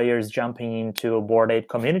NBA players jumping into a Bored Ape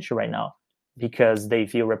community right now? Because they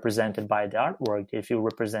feel represented by the artwork, they feel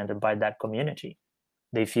represented by that community.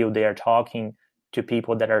 They feel they are talking to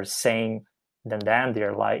people that are saying than them.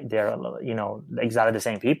 They're exactly the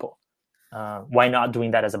same people. Why not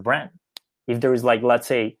doing that as a brand? If there is let's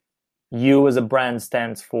say U as a brand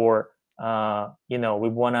stands for, we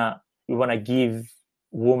wanna give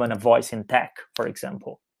women a voice in tech, for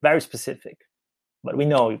example. Very specific, but we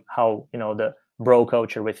know how the bro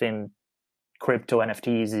culture within crypto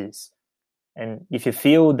NFTs is. And if you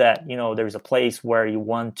feel that there's a place where you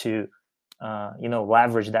want to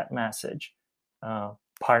leverage that message,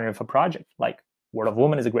 partner with a project like World of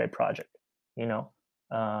Women is a great project.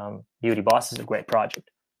 Beauty Boss is a great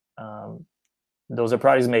project. Those are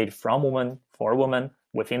projects made from women for women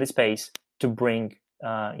within the space to bring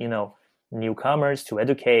newcomers, to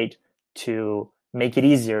educate, to make it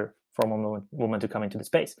easier for women to come into the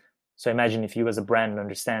space. So imagine if you as a brand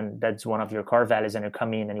understand that's one of your core values, and you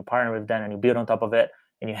come in and you partner with them and you build on top of it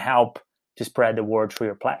and you help to spread the word through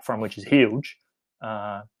your platform, which is huge,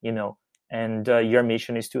 and your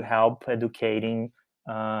mission is to help educating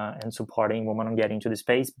and supporting women on getting to the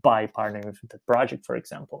space by partnering with the project, for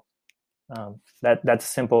example. That's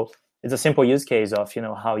simple. It's a simple use case of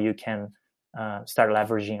how you can start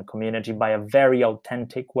leveraging a community by a very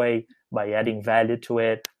authentic way, by adding value to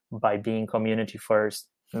it, by being community first,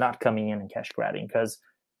 not coming in and cash grabbing. Because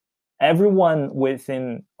everyone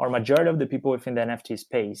within, or majority of the people within the NFT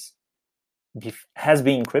space has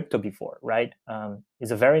been in crypto before, right?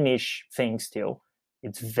 It's a very niche thing still.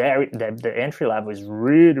 It's the entry level is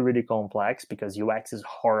really, really complex because UX is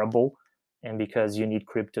horrible, and because you need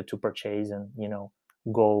crypto to purchase and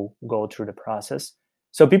go through the process.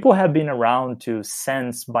 So people have been around to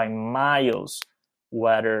sense by miles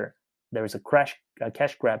whether there is a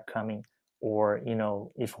cash grab coming, or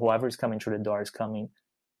if whoever is coming through the door is coming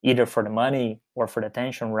either for the money or for the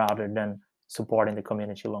attention rather than supporting the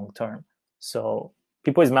community long term. So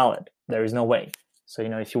people smell it. There is no way. So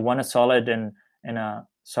if you want a solid and a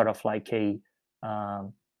sort of like a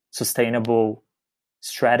sustainable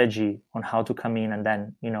strategy on how to come in and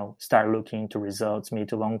then start looking to results mid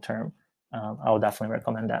to long term, I would definitely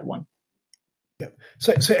recommend that one. Yeah.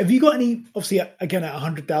 So have you got any, obviously again at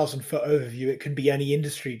 100,000 foot overview, it can be any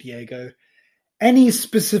industry, Diego, any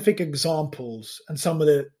specific examples and some of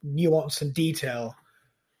the nuance and detail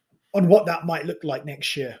on what that might look like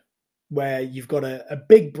next year, where you've got a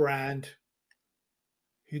big brand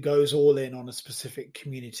who goes all in on a specific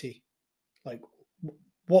community? Like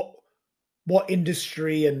what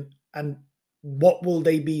industry and what will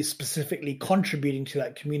they be specifically contributing to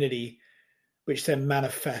that community, which then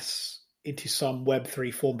manifests into some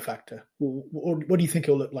Web3 form factor? What do you think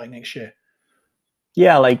it'll look like next year?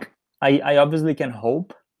 Yeah, like I obviously can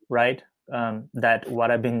hope, right, that what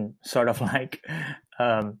I've been sort of like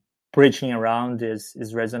preaching around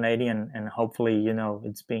is resonating, and hopefully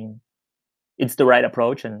it's the right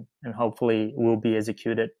approach, and hopefully will be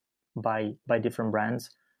executed by different brands.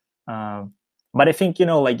 But I think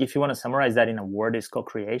like if you want to summarize that in a word, is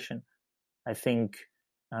co-creation. I think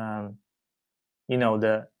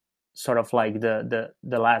the sort of like the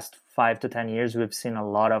last 5 to 10 years we've seen a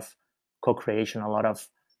lot of co-creation, a lot of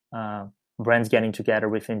brands getting together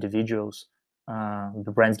with individuals,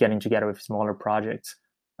 the brands getting together with smaller projects,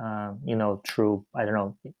 through, I don't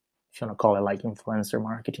know if you want to call it like influencer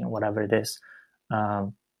marketing or whatever it is.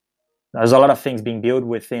 There's a lot of things being built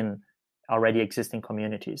within already existing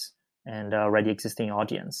communities and already existing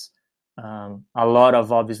audience. A lot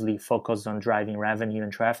of obviously focus on driving revenue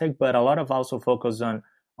and traffic, but a lot of also focus on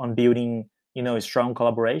building, strong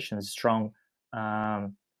collaborations, strong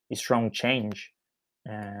change.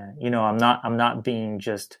 I'm not being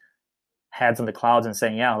just heads on the clouds and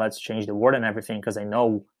saying, yeah, let's change the world and everything, because I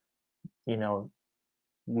know,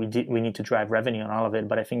 we need to drive revenue on all of it.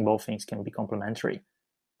 But I think both things can be complementary.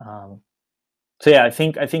 So yeah, I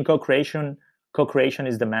think co-creation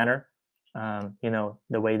is the matter. The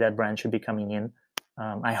way that brand should be coming in.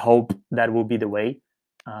 I hope that will be the way.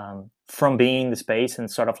 From being in the space and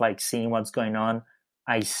sort of like seeing what's going on,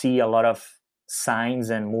 I see a lot of signs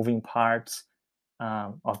and moving parts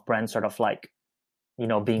of brands sort of like,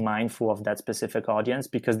 being mindful of that specific audience,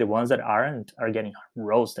 because the ones that aren't are getting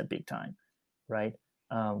roasted big time, right?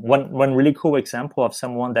 One really cool example of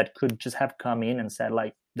someone that could just have come in and said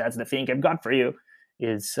like, that's the thing I've got for you,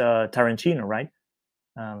 is Tarantino, right?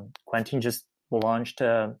 Quentin just launched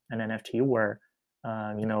an NFT where,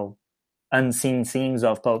 unseen scenes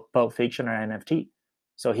of Pulp Fiction are NFT.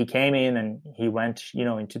 So he came in and he went,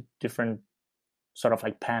 into different sort of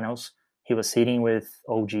like panels. He was sitting with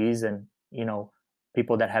OGs and,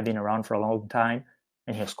 people that have been around for a long time.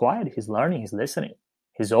 And he was quiet. He's learning. He's listening.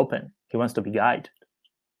 He's open. He wants to be guided.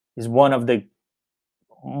 He's one of the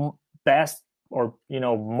best or,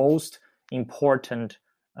 most important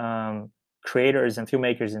creators and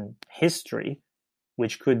filmmakers in history,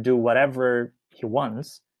 which could do whatever he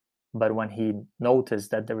wants. but when he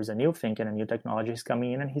noticed that there is a new thing and a new technology is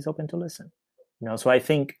coming in, and he's open to listen. So I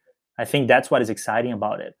think that's what is exciting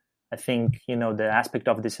about it. I think the aspect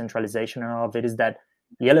of decentralization and all of it is that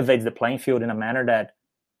he elevates the playing field in a manner that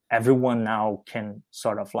everyone now can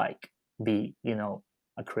sort of like be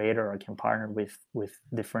a creator or can partner with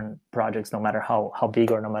different projects, no matter how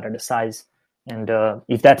big or no matter the size. And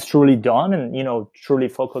if that's truly done and truly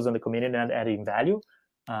focus on the community and adding value,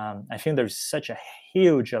 I think there's such a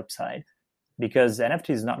huge upside, because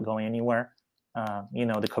NFT is not going anywhere.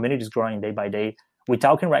 The community is growing day by day. We're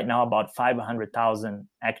talking right now about 500,000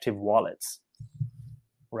 active wallets,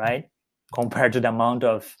 right? Compared to the amount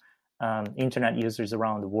of internet users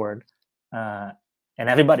around the world. And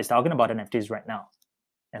everybody's talking about NFTs right now.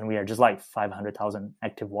 And we are just like 500,000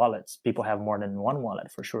 active wallets. People have more than one wallet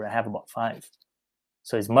for sure. I have about 5.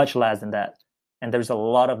 So it's much less than that. And there's a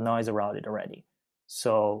lot of noise around it already.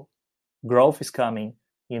 So growth is coming.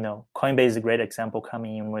 Coinbase is a great example,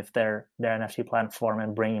 coming in with their NFT platform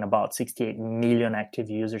and bringing about 68 million active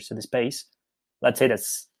users to the space. Let's say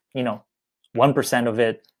that's, 1% of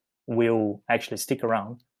it will actually stick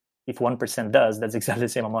around. If 1% does, that's exactly the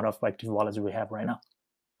same amount of active wallets we have right now,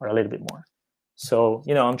 or a little bit more. So,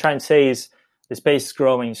 I'm trying to say is the space is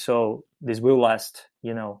growing, so this will last,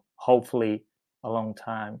 hopefully a long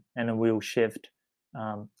time, and it will shift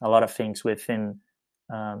a lot of things within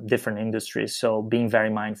different industries. So being very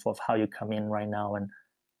mindful of how you come in right now and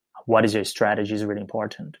what is your strategy is really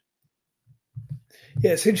important.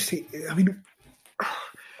 Yeah, it's interesting. I mean,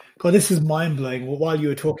 God, this is mind-blowing. While you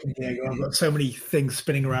were talking, Diego, I've got so many things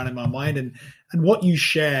spinning around in my mind. And what you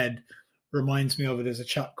shared reminds me of it. There's a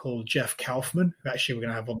chap called Jeff Kaufman, who actually we're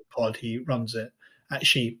going to have on the pod. He runs an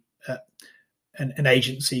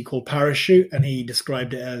agency called Parachute, and he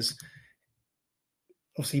described it as,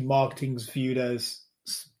 obviously, marketing's viewed as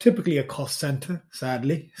typically a cost center,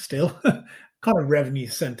 sadly, still kind of revenue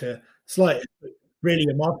center, slightly. Really,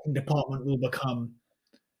 the marketing department will become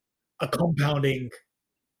a compounding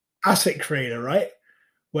asset creator, right?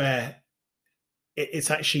 Where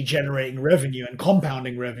it's actually generating revenue and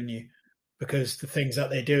compounding revenue, because the things that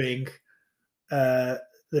they're doing,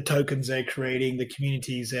 the tokens they're creating, the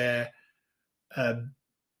communities they're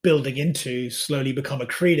building into, slowly become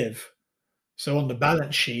accretive. So on the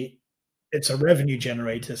balance sheet, it's a revenue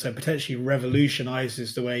generator. So potentially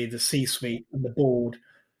revolutionizes the way the C-suite and the board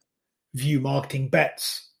view marketing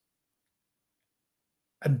bets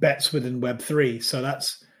and bets within Web3. So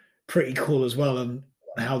that's pretty cool as well, and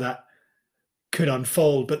how that could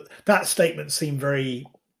unfold. But that statement seemed very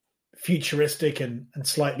futuristic and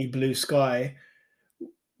slightly blue sky.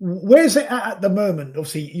 Where's it at the moment?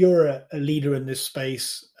 Obviously, you're a leader in this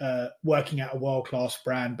space, working at a world-class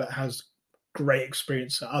brand, but has great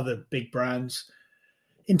experience at other big brands.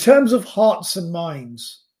 In terms of hearts and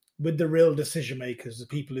minds, with the real decision makers, the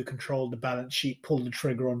people who control the balance sheet, pull the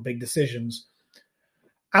trigger on big decisions,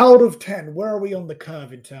 out of 10, where are we on the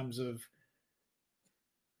curve in terms of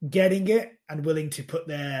getting it and willing to put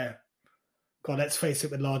their, God, let's face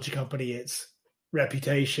it, with larger company, it's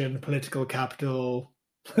reputation, political capital,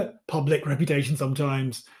 public reputation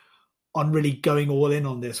sometimes, on really going all in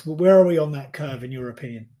on this? Where are we on that curve, in your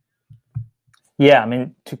opinion? Yeah, I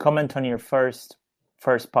mean, to comment on your first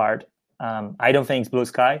part, I don't think it's blue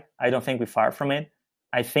sky. I don't think we're far from it.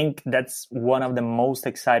 I think that's one of the most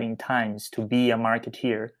exciting times to be a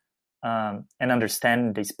marketeer, and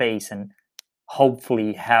understand the space and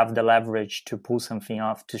hopefully have the leverage to pull something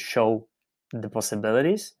off to show the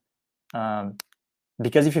possibilities.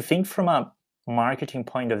 Because if you think from a marketing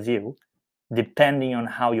point of view, depending on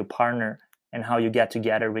how you partner and how you get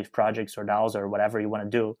together with projects or DAOs or whatever you want to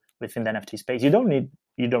do within the NFT space, you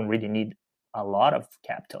don't really need a lot of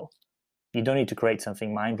capital. You don't need to create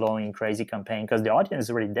something mind-blowing, crazy campaign, because the audience is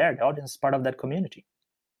already there. The audience is part of that community.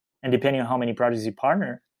 And depending on how many projects you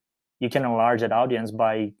partner, you can enlarge that audience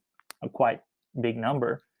by a quite big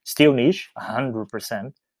number. Still niche,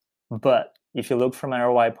 100%. But if you look from an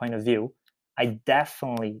ROI point of view, I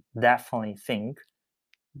definitely think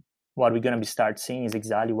what we're going to be start seeing is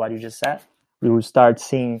exactly what you just said. We will start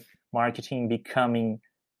seeing marketing becoming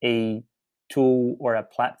a tool or a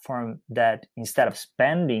platform that, instead of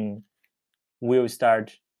spending, will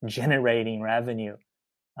start generating revenue.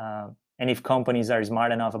 And if companies are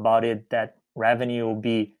smart enough about it, that revenue will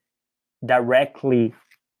be directly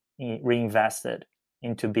reinvested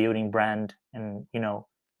into building brand and,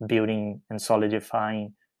 building and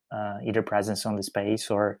solidifying either presence on the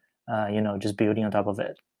space or, just building on top of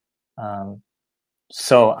it.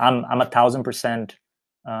 So I'm 1,000%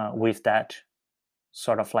 with that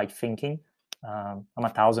sort of like thinking. I'm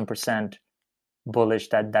 1,000% bullish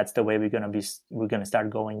that that's the way we're gonna start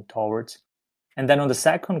going towards. And then on the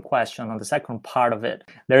second question, on the second part of it,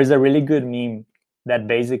 there is a really good meme that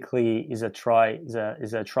basically is a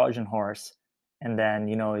Trojan horse, and then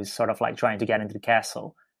is sort of like trying to get into the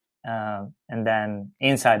castle, and then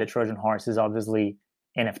inside the Trojan horse is obviously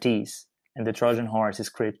NFTs, and the Trojan horse is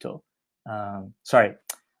crypto. Sorry,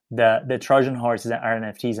 the Trojan horses are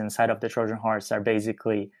NFTs. Inside of the Trojan horse are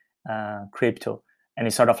basically crypto, and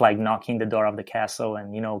it's sort of like knocking the door of the castle,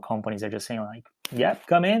 and companies are just saying like, "Yep,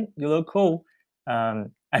 come in, you look cool."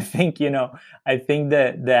 I think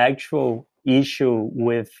the actual issue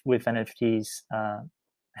with NFTs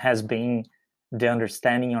has been the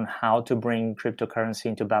understanding on how to bring cryptocurrency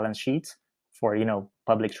into balance sheets for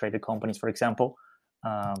public traded companies, for example,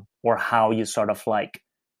 or how you sort of like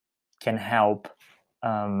can help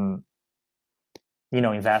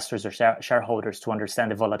investors or shareholders to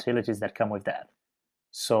understand the volatilities that come with that.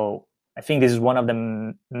 So I think this is one of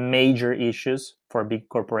the major issues for big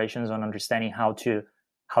corporations on understanding how to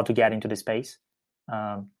get into the space.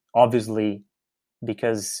 Obviously,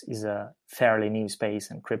 because it's a fairly new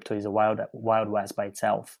space and crypto is a wild west by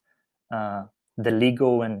itself, the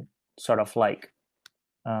legal and sort of like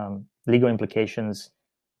legal implications,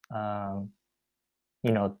 to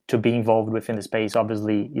be involved within the space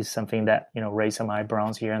obviously is something that raise some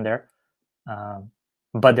eyebrows here and there.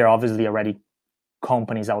 But there are obviously already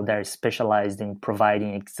companies out there specialized in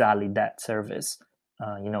providing exactly that service,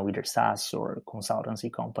 either SaaS or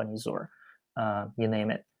consultancy companies or you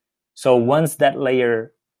name it. So once that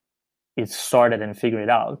layer is sorted and figured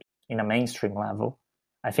out in a mainstream level,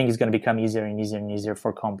 I think it's going to become easier and easier and easier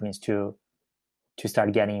for companies to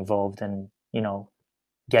start getting involved and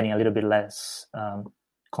getting a little bit less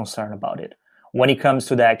concerned about it. When it comes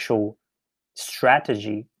to the actual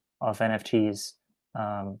strategy of NFTs,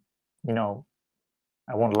 I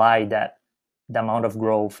won't lie that the amount of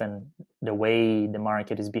growth and the way the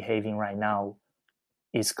market is behaving right now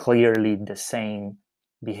is clearly the same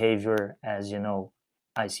behavior as,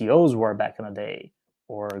 ICOs were back in the day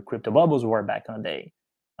or crypto bubbles were back in the day.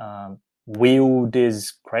 Will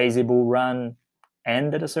this crazy bull run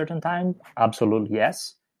end at a certain time? Absolutely,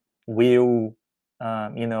 yes. Will,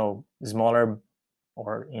 smaller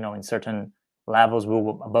or, in certain levels,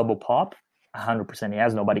 will a bubble pop? 100%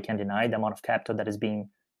 yes. Nobody can deny the amount of capital that is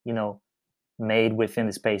being, made within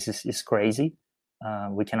the space is crazy.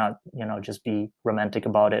 We cannot, just be romantic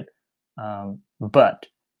about it. But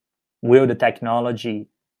will the technology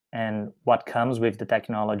and what comes with the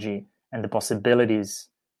technology and the possibilities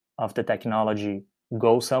of the technology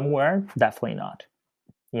go somewhere? Definitely not.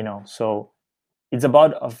 So it's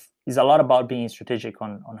a lot about being strategic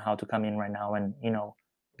on how to come in right now and,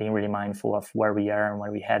 being really mindful of where we are and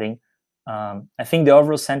where we're heading. I think the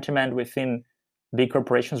overall sentiment within big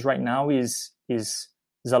corporations right now is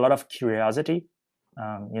a lot of curiosity.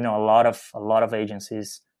 A lot of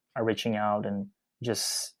agencies are reaching out and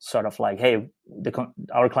just sort of like, hey,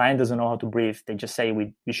 our client doesn't know how to breathe. They just say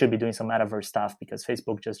we should be doing some metaverse stuff because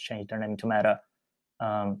Facebook just changed their name to Meta.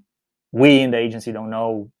 We in the agency don't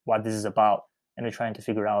know what this is about, and we're trying to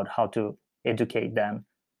figure out how to educate them.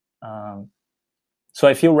 So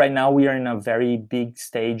I feel right now we are in a very big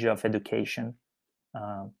stage of education.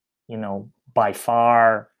 By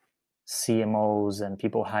far, CMOs and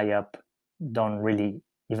people high up don't really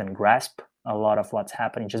even grasp a lot of what's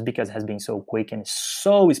happening just because it has been so quick and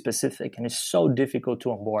so specific and it's so difficult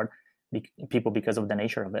to onboard people because of the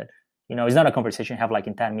nature of it. It's not a conversation you have like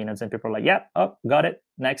in 10 minutes and people are like, yeah, oh, got it,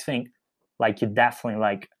 next thing. Like you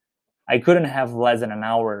definitely I couldn't have less than an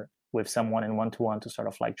hour with someone in one-to-one to sort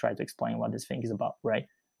of like try to explain what this thing is about, right?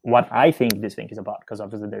 What I think this thing is about, because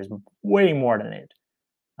obviously there's way more than it.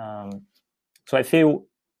 So I feel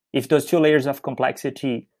if those two layers of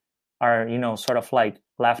complexity are, sort of like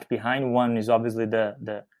left behind, one is obviously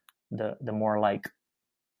the more like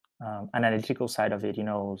analytical side of it,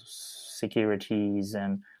 securities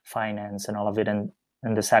and finance and all of it, and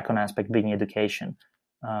the second aspect being education.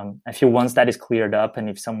 I feel once that is cleared up, and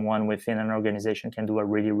if someone within an organization can do a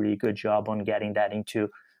really, really good job on getting that into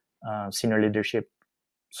senior leadership,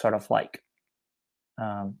 sort of like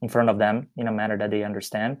in front of them in a manner that they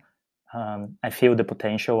understand, I feel the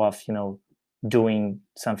potential of, doing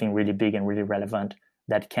something really big and really relevant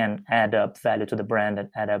that can add up value to the brand and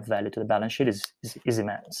add up value to the balance sheet is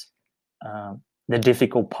immense. The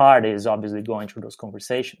difficult part is obviously going through those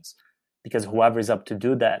conversations, because whoever is up to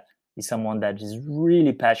do that is someone that is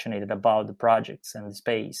really passionate about the projects and the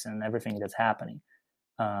space and everything that's happening.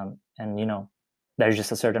 And, there's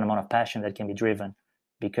just a certain amount of passion that can be driven,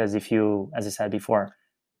 because if you, as I said before,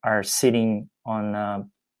 are sitting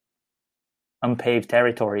on unpaved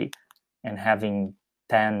territory and having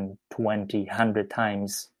 10, 20, 100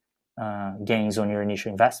 times gains on your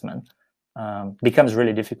initial investment, becomes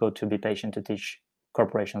really difficult to be patient to teach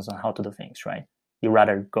corporations on how to do things, right? You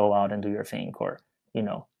rather go out and do your thing, or,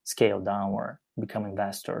 scale down, or become an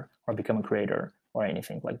investor, or become a creator, or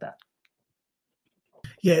anything like that.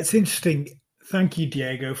 Yeah, it's interesting. Thank you,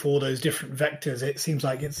 Diego, for all those different vectors. It seems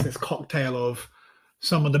like it's this cocktail of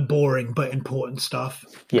some of the boring but important stuff: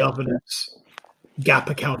 governance, gap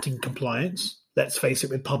accounting, compliance. Let's face it,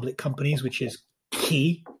 with public companies, which is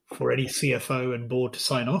key for any CFO and board to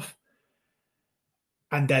sign off.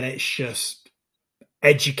 And then it's just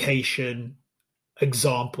education,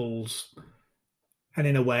 examples, and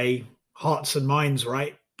in a way, hearts and minds,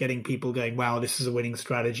 right? Getting people going, wow, this is a winning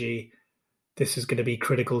strategy. This is going to be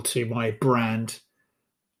critical to my brand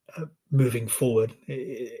moving forward.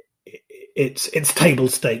 It's table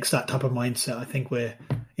stakes, that type of mindset. I think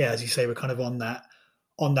as you say, we're kind of on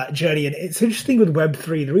that journey. And it's interesting with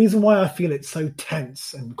Web3. The reason why I feel it's so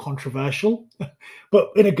tense and controversial, but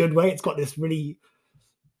in a good way, it's got this really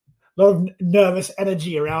lot of nervous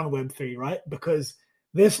energy around Web3, right? Because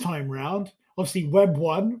this time round, obviously Web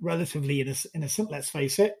 1, relatively innocent, let's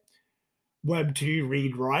face it. Web 2,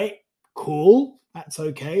 read, write, cool, that's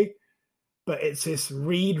okay. But it's this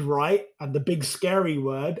read, write, and the big scary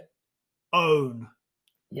word, own.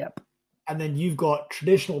 Yep. And then you've got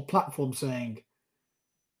traditional platforms saying,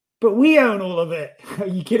 but we own all of it. Are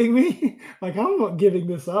you kidding me? Like, I'm not giving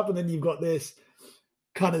this up. And then you've got this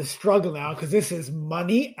kind of struggle now, because this is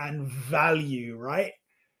money and value, right?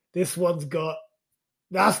 This one's got,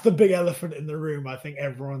 that's the big elephant in the room. I think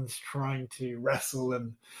everyone's trying to wrestle,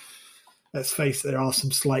 and let's face it, there are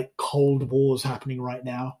some slight cold wars happening right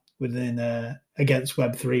now within against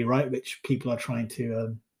Web3, right? Which people are trying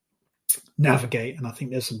to navigate. And I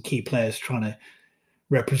think there's some key players trying to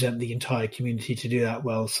represent the entire community to do that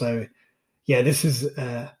well. So yeah, this is,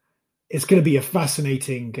 it's going to be a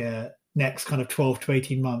fascinating next kind of 12 to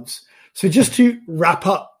 18 months. So just to wrap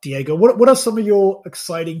up, Diego, what are some of your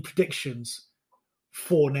exciting predictions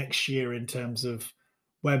for next year in terms of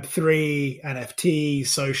Web3, NFT,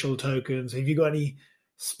 social tokens? Have you got any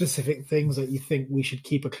specific things that you think we should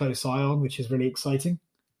keep a close eye on, which is really exciting?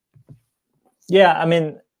 Yeah, I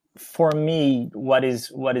mean, for me, what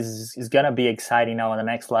is going to be exciting now on the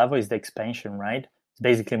next level is the expansion, right? It's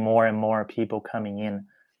basically more and more people coming in.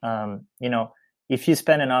 If you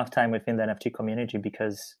spend enough time within the NFT community,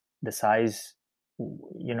 because the size,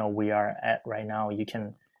 we are at right now, you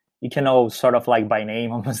can know sort of like by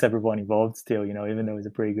name almost everyone involved still, even though it's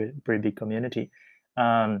a pretty big community.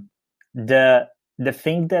 The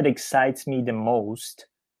thing that excites me the most,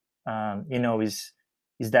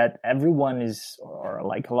 is that everyone is, or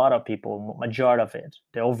like a lot of people, majority of it,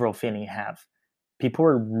 the overall feeling people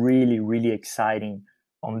are really, really exciting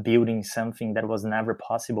on building something that was never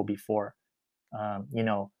possible before.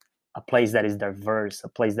 A place that is diverse, a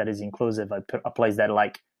place that is inclusive, a place that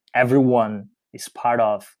like everyone is part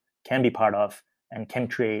of, can be part of, and can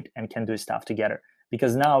create and can do stuff together.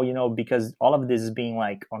 Because now, because all of this is being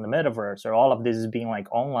like on the metaverse, or all of this is being like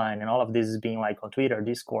online, and all of this is being like on Twitter,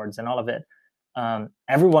 Discords, and all of it,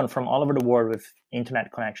 everyone from all over the world with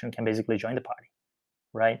internet connection can basically join the party,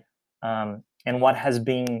 right? And what has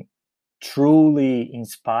been truly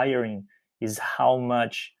inspiring is how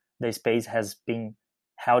much the space has been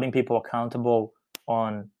holding people accountable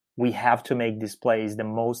on, we have to make this place the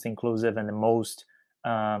most inclusive and the most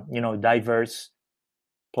diverse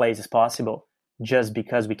place as possible, just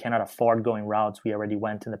because we cannot afford going routes we already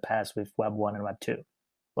went in the past with Web 1 and Web 2.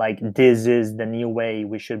 Like, this is the new way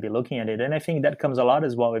we should be looking at it. And I think that comes a lot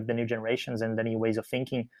as well with the new generations and the new ways of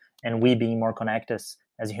thinking, and we being more connected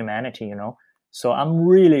as humanity, So I'm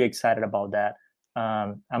really excited about that.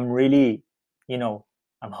 I'm really,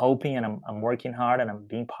 I'm hoping, and I'm working hard, and I'm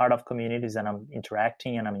being part of communities, and I'm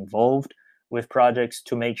interacting, and I'm involved with projects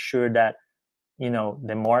to make sure that,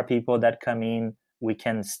 the more people that come in, we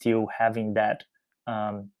can still having that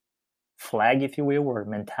flag, if you will, or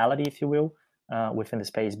mentality, if you will, within the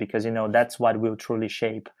space, because that's what will truly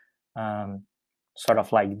shape sort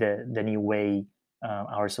of like the new way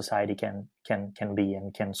our society can be,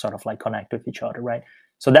 and can sort of like connect with each other, right?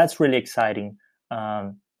 So that's really exciting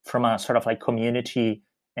from a sort of like community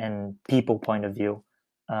and people point of view.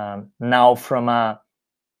 Now from a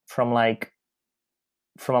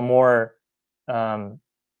more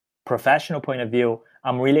professional point of view,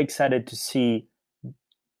 I'm really excited to see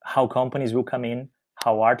how companies will come in,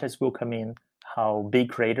 how artists will come in, how big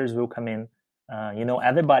creators will come in.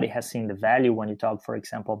 Everybody has seen the value when you talk, for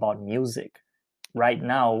example, about music. Right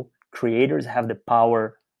now, creators have the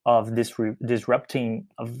power of disrupting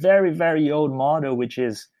a very, very old model, which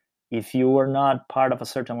is if you are not part of a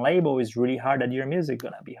certain label, it's really hard that your music is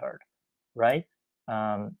gonna be heard, right?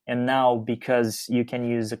 And now, because you can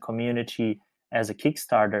use a community as a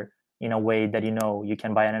Kickstarter in a way that, you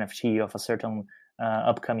can buy an NFT of a certain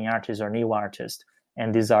upcoming artist or new artist,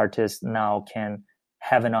 and this artist now can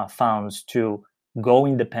have enough funds to go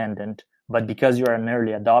independent. But because you're an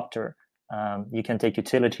early adopter, you can take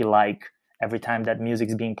utility, like every time that music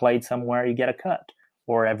is being played somewhere, you get a cut.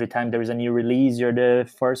 Or every time there is a new release, you're the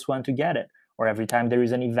first one to get it. Or every time there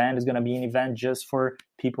is an event, it's going to be an event just for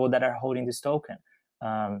people that are holding this token.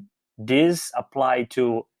 This apply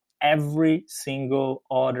to every single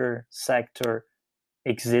other sector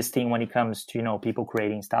existing when it comes to people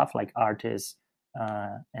creating stuff, like artists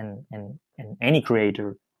and any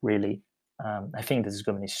creator, really. I think this is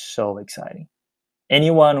going to be so exciting.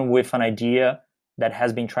 Anyone with an idea that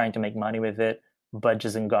has been trying to make money with it but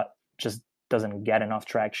just doesn't get enough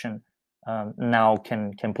traction, now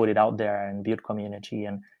can put it out there and build community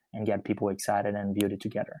and get people excited and build it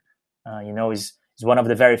together. Is one of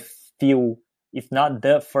the very few, if not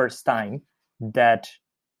the first time, that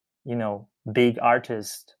big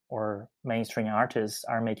artists or mainstream artists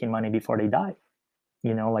are making money before they die.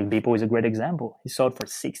 Like Beeple is a great example. He sold for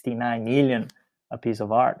 69 million a piece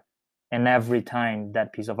of art, and every time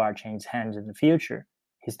that piece of art changes hands in the future,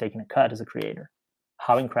 he's taking a cut as a creator.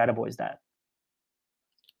 How incredible is that?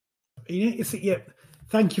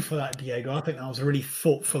 Thank you for that, Diego. I think that was a really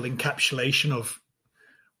thoughtful encapsulation of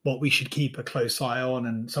what we should keep a close eye on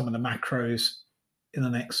and some of the macros in the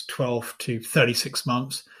next 12 to 36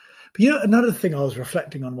 months. But another thing I was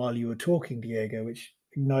reflecting on while you were talking, Diego, which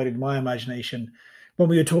ignited my imagination when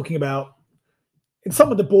we were talking about, it's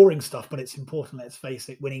some of the boring stuff, but it's important, let's face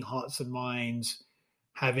it, winning hearts and minds,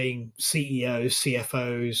 having CEOs,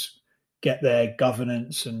 CFOs get their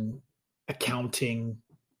governance and accounting,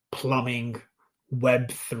 plumbing,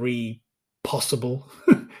 Web3 possible,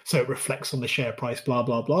 so it reflects on the share price, blah,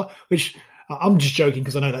 blah, blah, which I'm just joking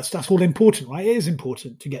because I know that's all important, right? It is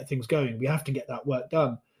important to get things going. We have to get that work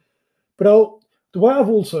done. But the way I've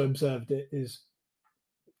also observed it is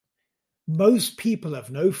most people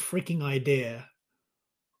have no freaking idea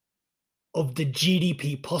of the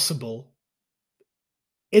GDP possible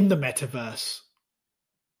in the metaverse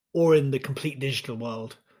or in the complete digital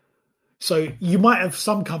world. So you might have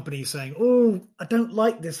some companies saying, oh, I don't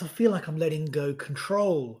like this. I feel like I'm letting go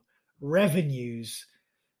control, revenues.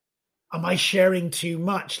 Am I sharing too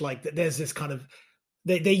much? Like that there's this kind of,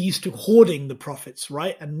 they're used to hoarding the profits,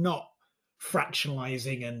 right? And not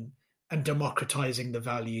fractionalizing and democratizing the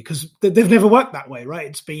value, because they've never worked that way, right?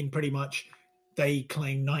 It's been pretty much, they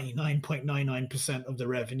claim 99.99% of the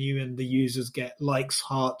revenue and the users get likes,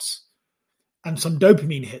 hearts, and some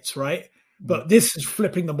dopamine hits, right? But this is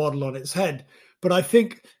flipping the model on its head. But I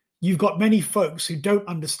think you've got many folks who don't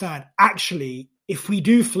understand, actually, if we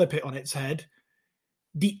do flip it on its head,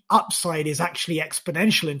 the upside is actually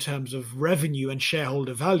exponential in terms of revenue and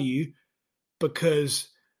shareholder value, because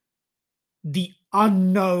the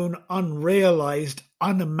unknown, unrealized,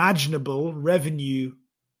 unimaginable revenue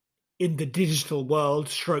in the digital world,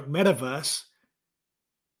 stroke metaverse,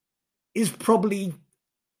 is probably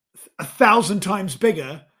 1,000 times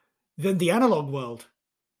bigger than the analog world,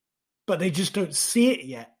 but they just don't see it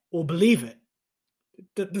yet or believe it.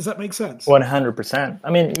 Does that make sense? 100%. I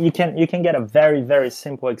mean, you can get a very, very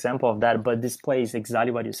simple example of that, but displays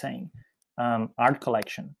exactly what you're saying. Art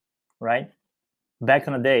collection, right? Back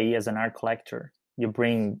in the day, as an art collector, you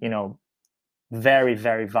bring, very,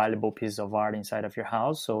 very valuable pieces of art inside of your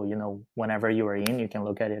house. So, whenever you are in, you can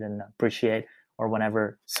look at it and appreciate, or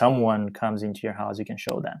whenever someone comes into your house, you can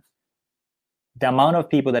show them. The amount of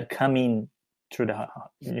people that come in through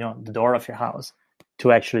the door of your house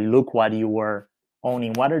to actually look what you were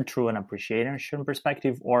owning, whether through an appreciation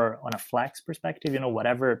perspective or on a flex perspective,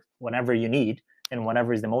 whatever you need and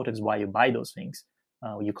whatever is the motives why you buy those things,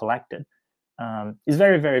 you collect it, is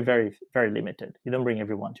very, very, very, very limited. You don't bring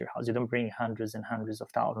everyone to your house. You don't bring hundreds and hundreds of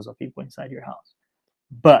thousands of people inside your house.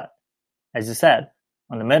 But as you said,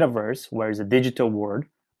 on the metaverse, where it's a digital world,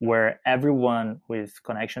 where everyone with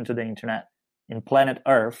connection to the internet in planet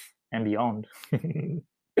Earth and beyond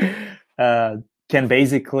can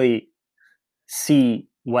basically see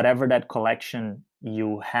whatever that collection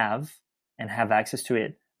you have and have access to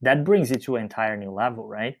it, that brings it to an entire new level,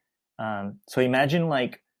 right? So imagine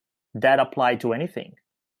like that applied to anything.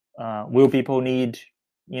 Will people need,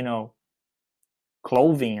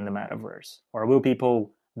 clothing in the metaverse? Or will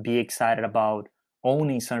people be excited about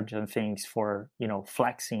owning certain things for,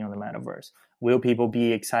 flexing on the metaverse? Will people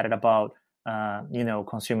be excited about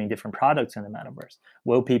consuming different products in the metaverse?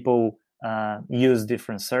 Will people use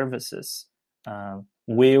different services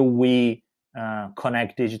Will we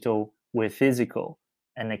connect digital with physical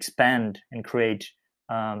and expand and create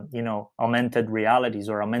augmented realities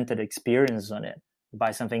or augmented experience on it?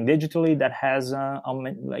 Buy something digitally that has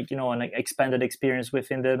an expanded experience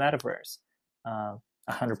within the metaverse,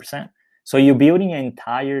 100%. So you're building an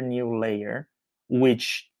entire new layer,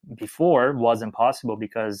 which before wasn't possible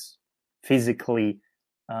because physically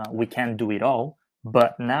we can't do it all.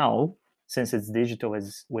 But now, since it's digital,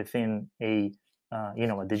 is within a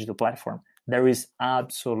digital platform, there is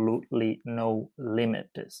absolutely no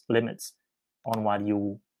limits on what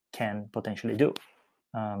you can potentially do.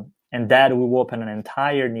 And that will open an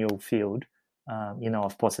entire new field,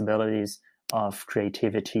 of possibilities, of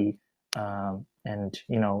creativity, and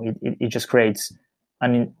it just creates,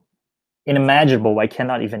 unimaginable. I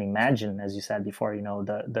cannot even imagine, as you said before,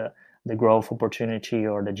 the growth opportunity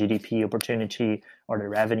or the GDP opportunity or the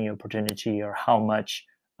revenue opportunity or how much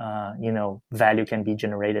value can be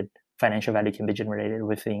generated, financial value can be generated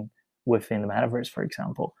within the metaverse, for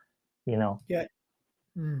example. Yeah.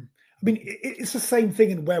 I mean, it's the same thing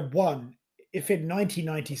in Web 1. If in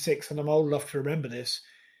 1996, and I'm old enough to remember this,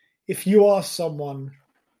 if you ask someone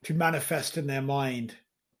to manifest in their mind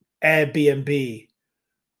Airbnb,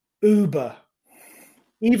 Uber,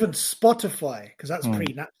 even Spotify, because that's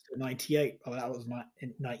pre-Napster 98, or that was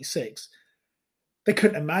in 96, they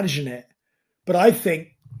couldn't imagine it. But I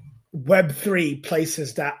think Web 3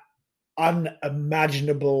 places that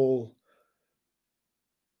unimaginable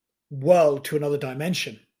world to another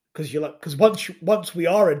dimension. Because once we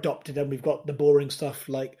are adopted and we've got the boring stuff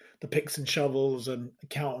like the picks and shovels and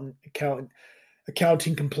accounting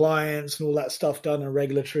compliance and all that stuff done and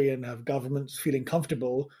regulatory and have governments feeling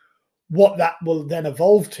comfortable, what that will then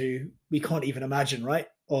evolve to, we can't even imagine, right?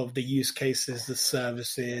 Of the use cases, the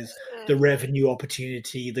services, the revenue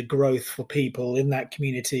opportunity, the growth for people in that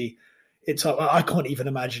community. I can't even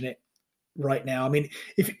imagine it right now. I mean,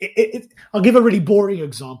 I'll give a really boring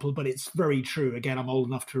example, but it's very true. Again, I'm old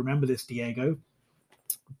enough to remember this, Diego.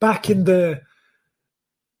 Back in the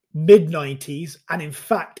mid-90s, and in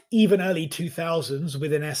fact, even early 2000s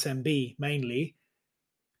within SMB mainly,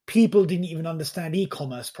 people didn't even understand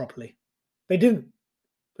e-commerce properly. They didn't.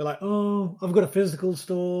 They're like, oh, I've got a physical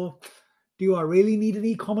store. Do I really need an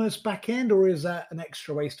e-commerce backend, or is that an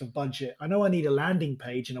extra waste of budget? I know I need a landing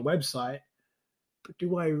page and a website, but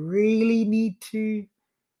do I really need to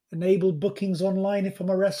enable bookings online if I'm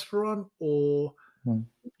a restaurant, or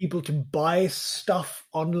people to buy stuff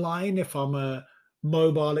online if I'm a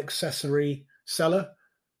mobile accessory seller?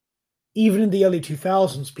 Even in the early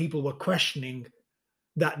 2000s, people were questioning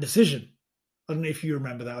that decision. I don't know if you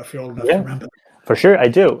remember that, or if you're old enough to remember. For sure, I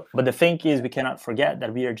do. But the thing is, we cannot forget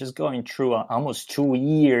that we are just going through almost 2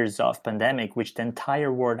 years of pandemic, which the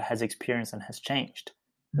entire world has experienced and has changed.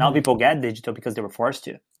 Now people get digital because they were forced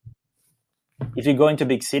to. If you go into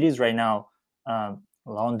big cities right now,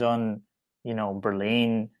 London,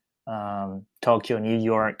 Berlin, Tokyo, New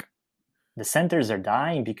York, the centers are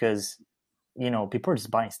dying because, people are just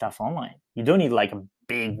buying stuff online. You don't need like a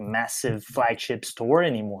big, massive flagship store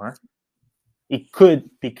anymore. It could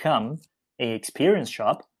become a experience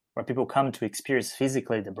shop where people come to experience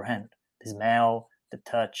physically the brand, the smell, the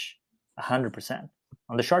touch, 100%.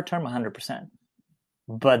 On the short term, 100%.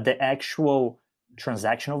 But the actual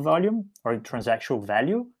transactional volume or transactional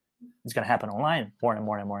value is going to happen online more and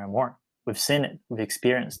more and more and more. We've seen it. We've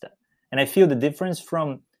experienced it. And I feel the difference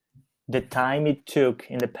from the time it took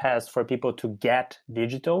in the past for people to get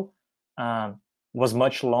digital was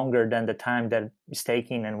much longer than the time that it's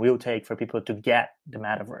taking and will take for people to get the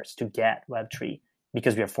metaverse, to get Web3,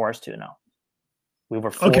 because we are forced to now. We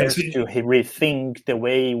were forced to rethink the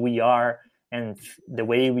way we are and the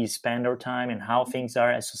way we spend our time and how things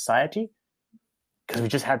are as society, because we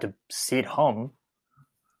just had to sit home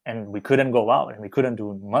and we couldn't go out and we couldn't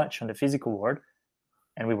do much on the physical world.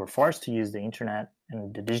 And we were forced to use the internet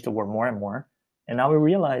and the digital world more and more. And now we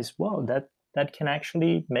realize, whoa, that can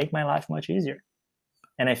actually make my life much easier.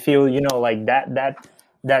 And I feel, like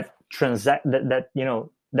that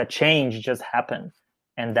change just happened,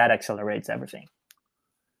 and that accelerates everything.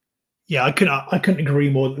 Yeah, I couldn't agree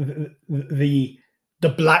more. The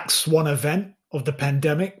black swan event of the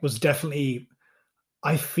pandemic was definitely,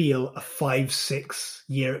 I feel, a 5-6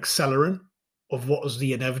 year accelerant of what was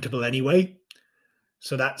the inevitable anyway.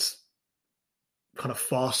 So that's kind of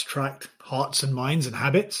fast-tracked hearts and minds and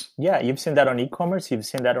habits. Yeah, you've seen that on e-commerce. You've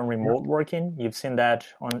seen that on remote working. You've seen that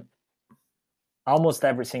on almost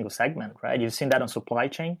every single segment, right? You've seen that on supply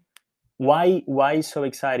chain. Why so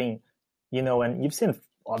exciting? And you've seen,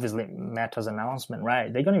 obviously, Meta's announcement,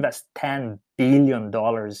 right? They're going to invest $10 billion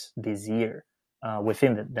this year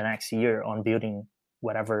within the next year on building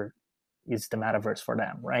whatever is the metaverse for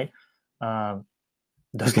them, right?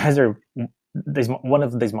 Those guys are one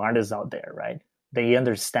of the smartest out there, right? They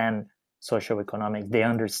understand socioeconomics. They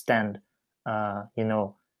understand,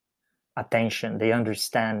 attention. They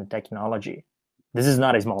understand technology. This is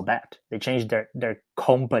not a small bet. They changed their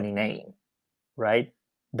company name, right?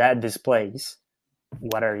 That displays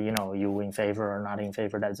whether, you in favor or not in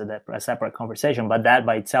favor. That's a separate conversation. But that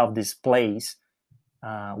by itself displays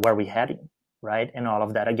where we're heading, right? And all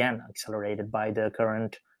of that, again, accelerated by the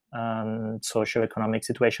current socioeconomic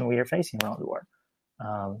situation we are facing around the world.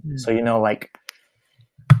 So,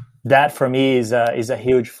 that for me is a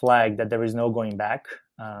huge flag that there is no going back,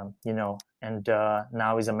 and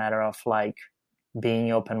now is a matter of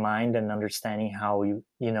being open-minded and understanding how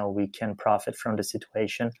we can profit from the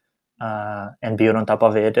situation and build on top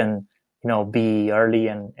of it, and be early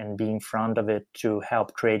and be in front of it to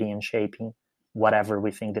help creating and shaping whatever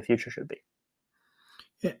we think the future should be.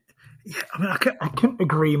 Yeah, I mean, I couldn't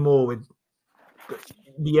agree more with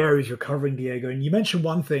the areas you're covering, Diego. And you mentioned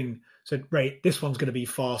one thing. So, right, this one's going to be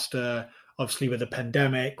faster. Obviously, with the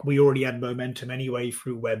pandemic, we already had momentum anyway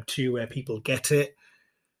through Web 2 where people get it.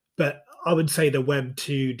 But I would say the Web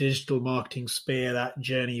 2 digital marketing sphere, that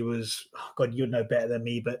journey was, God, you'd know better than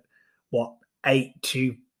me, but 8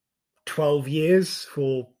 to 12 years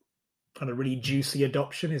for kind of really juicy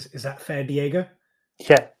adoption. Is that fair, Diego?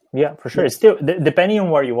 Yeah, for sure. It's still depending on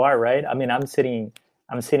where you are, right? I mean, I'm sitting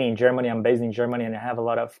in Germany. I'm based in Germany, and I have a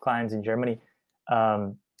lot of clients in Germany.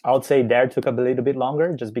 I would say there took a little bit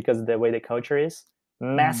longer just because of the way the culture is.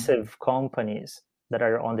 Massive companies that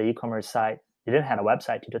are on the e-commerce side didn't have a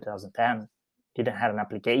website to 2010, didn't have an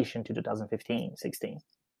application to 2015, 16.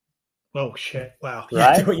 Oh shit! Wow.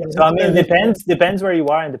 Right. So I mean, depends where you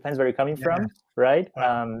are and depends where you're coming from, right?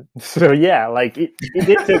 Wow. So yeah, it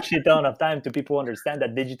did take shit ton of time to people understand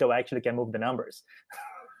that digital actually can move the numbers.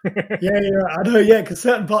 Yeah, I know. Yeah, because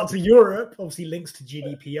certain parts of Europe obviously links to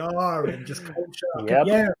GDPR and just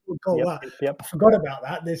culture. Wow. I forgot about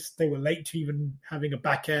that. They were late to even having a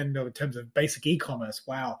back end in terms of basic e-commerce.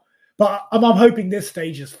 Wow. But I'm hoping this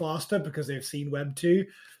stage is faster because they've seen Web 2.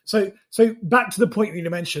 So back to the point you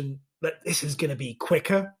mentioned that this is going to be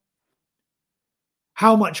quicker.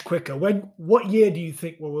 How much quicker? What year do you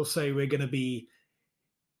think we'll say we're going to be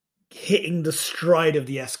hitting the stride of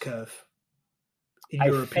the S-curve? I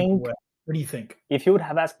think, what do you think? If you would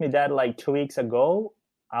have asked me that 2 weeks ago,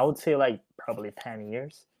 I would say probably 10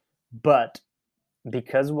 years. But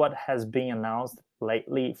because what has been announced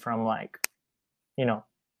lately from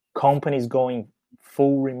companies going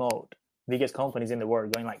full remote, biggest companies in the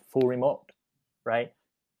world going full remote, right?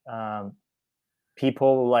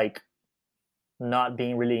 People not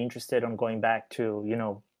being really interested on going back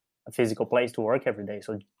to, a physical place to work every day.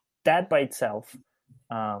 So that by itself,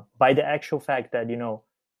 by the actual fact that,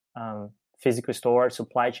 physical store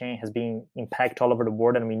supply chain has been impacted all over the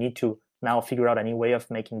world, and we need to now figure out a new way of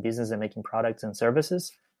making business and making products and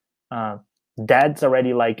services. That's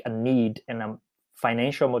already a need and a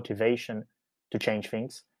financial motivation to change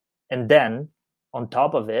things. And then on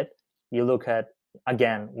top of it, you look at,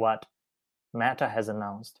 again, what Meta has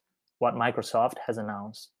announced, what Microsoft has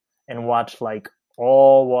announced, and what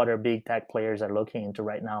all other big tech players are looking into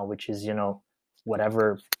right now, which is,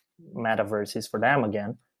 whatever metaverse is for them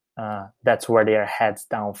again. That's where they are heads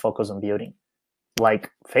down, focus on building.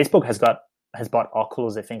 Facebook has bought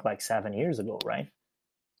Oculus, I think 7 years ago, right?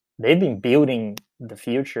 They've been building the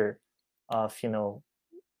future of,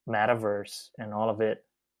 metaverse and all of it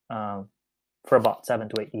for about 7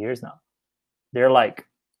 to 8 years now. They're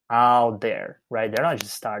out there, right? They're not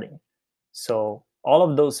just starting. So all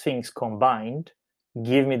of those things combined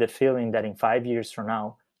give me the feeling that in 5 years from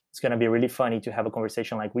now, it's going to be really funny to have a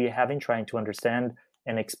conversation like we're having, trying to understand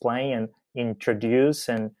and explain and introduce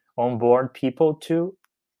and onboard people to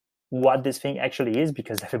what this thing actually is,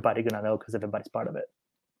 because everybody's going to know because everybody's part of it.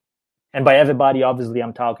 And by everybody, obviously,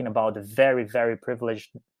 I'm talking about the very, very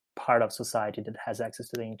privileged part of society that has access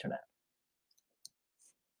to the internet.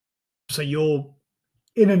 So you're,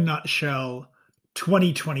 in a nutshell,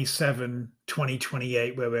 2027,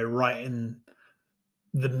 2028, where we're right in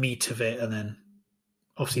the meat of it, and then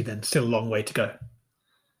obviously then still a long way to go.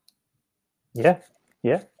 Yeah.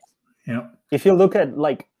 If you look at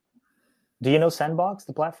do you know Sandbox,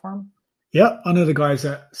 the platform? Yeah, I know the guys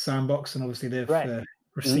at Sandbox, and obviously they've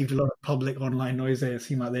received a lot of public online noise. They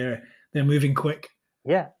seem like they're moving quick.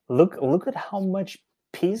 Yeah, look at how much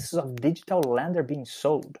pieces of digital land are being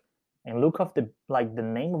sold, and look at the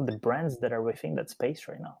name of the brands that are within that space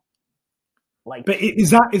right now. But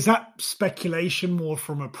is that speculation more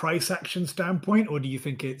from a price action standpoint, or do you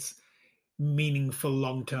think it's meaningful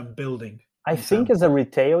long-term building? I think as a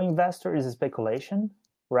retail investor is a speculation,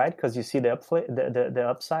 right? Because you see the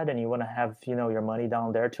upside, and you want to have your money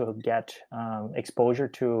down there to get exposure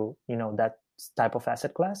to that type of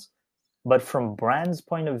asset class. But from brand's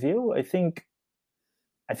point of view, I think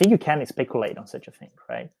you can speculate on such a thing,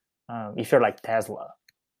 right? If you're like Tesla,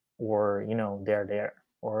 or they're there,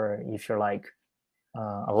 or if you're like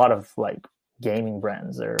a lot of like gaming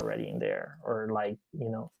brands that are already in there, or like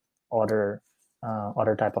other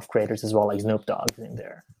type of creators as well, like Snoop Dogg's in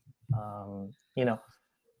there.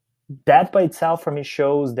 That by itself for me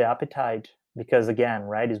shows the appetite, because again,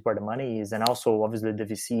 right, is where the money is, and also obviously the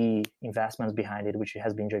VC investments behind it, which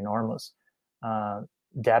has been ginormous.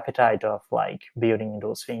 The appetite of like building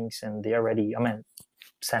those things, and they already,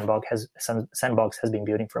 Sandbox has been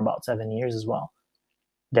building for about 7 years as well.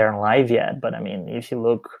 They aren't live yet, but if you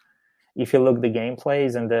look the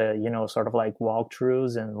gameplays and the sort of like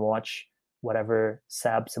walkthroughs and watch whatever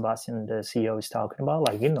Sebastian, the CEO, is talking about,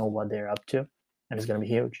 like what they're up to, and it's going to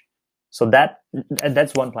be huge. So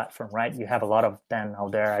that's one platform, right? You have a lot of them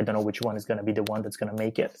out there. I don't know which one is going to be the one that's going to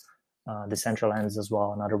make it. Decentraland as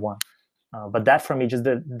well, another one. But that for me, just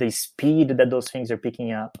the speed that those things are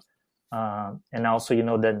picking up, and also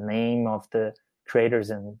the name of the creators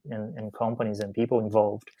and companies and people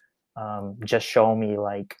involved, just show me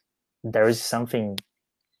like there is something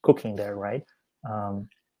cooking there, right?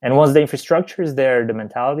 And once the infrastructure is there, the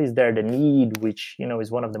mentality is there, the need, which is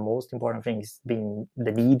one of the most important things, being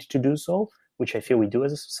the need to do so, which I feel we do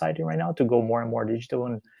as a society right now, to go more and more digital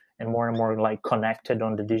and more like connected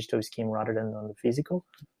on the digital scheme rather than on the physical,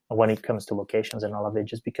 when it comes to locations and all of it,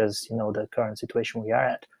 just because the current situation we are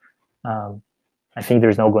at. I think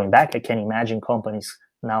there's no going back. I can't imagine companies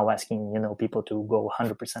now asking people to go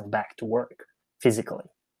 100% back to work physically.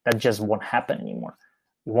 That just won't happen anymore.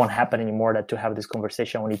 It won't happen anymore that to have this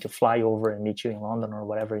conversation, we need to fly over and meet you in London or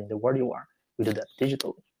whatever in the world you are. We do that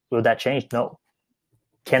digitally. Will that change? No.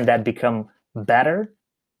 Can that become better?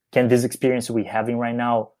 Can this experience we're having right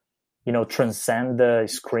now, transcend the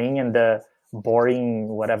screen and the boring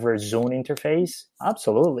whatever Zoom interface?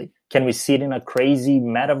 Absolutely. Can we sit in a crazy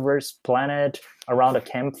metaverse planet around a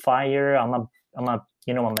campfire? I'm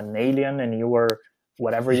an alien and you are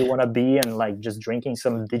whatever you want to be, and like just drinking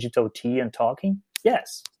some digital tea and talking?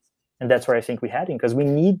 Yes. And that's where I think we're heading, because we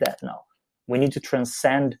need that now. We need to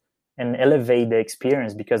transcend and elevate the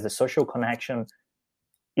experience, because the social connection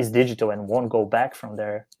is digital and won't go back from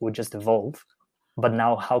there. We'll just evolve. But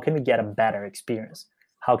now, how can we get a better experience?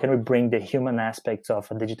 How can we bring the human aspects of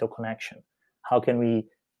a digital connection? How can we,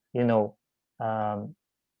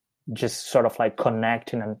 just sort of like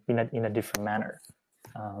connect in a different manner?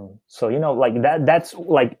 So like that's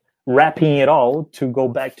like wrapping it all to go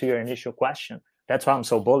back to your initial question. That's why I'm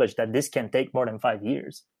so bullish that this can take more than 5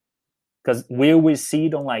 years. Because will we see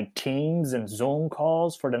it on like Teams and Zoom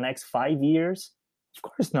calls for the next 5 years? Of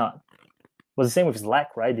course not. It was the same with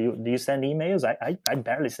Slack, right? Do you send emails? I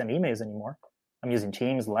barely send emails anymore. I'm using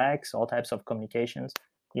Teams, Slack, all types of communications.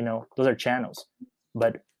 Those are channels.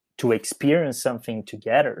 But to experience something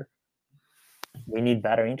together, we need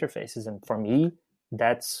better interfaces. And for me,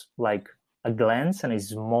 that's like a glance and a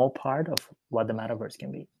small part of what the metaverse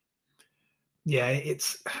can be. Yeah,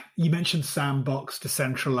 you mentioned Sandbox,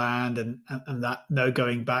 Decentraland, and that no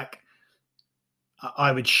going back.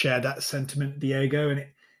 I would share that sentiment, Diego,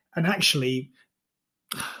 and actually,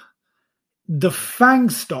 the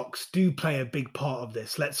FANG stocks do play a big part of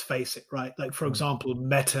this. Let's face it, right? Like for example,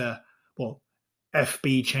 Meta,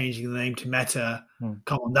 FB changing the name to Meta.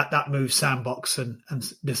 Come on, that moves Sandbox and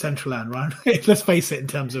Decentraland, right? Let's face it, in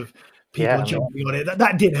terms of people jumping on it,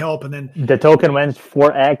 that did help. And then the token went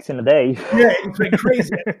 4x in a day. Yeah, it's been crazy.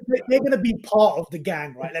 They're going to be part of the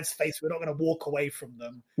gang, right? Let's face it, we're not going to walk away from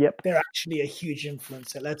them. Yep, they're actually a huge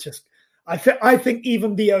influencer. I think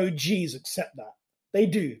even the OGs accept that. They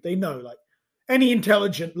do. They know, like any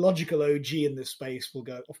intelligent, logical OG in this space will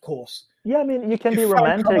go, of course. Yeah, you can be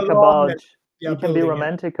romantic about. You can be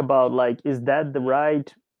romantic about like, is that the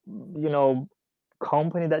right,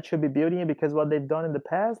 company that should be building it because what they've done in the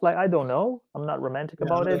past? Like, I don't know. I'm not romantic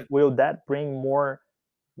about it. Will that bring more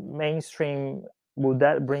mainstream? Will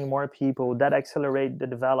that bring more people? Will that accelerate the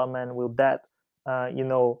development? Will that,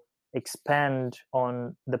 expand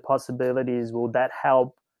on the possibilities? Will that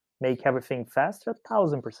help make everything faster?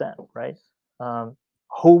 1,000%, right?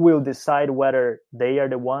 Who will decide whether they are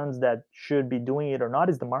the ones that should be doing it or not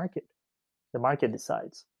is the market. The market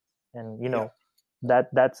decides, and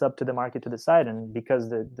that's up to the market to decide. And because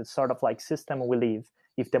the sort of like system we live,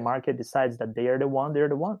 if the market decides that they are the one, they're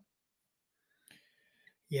the one.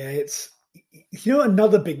 Yeah, You know,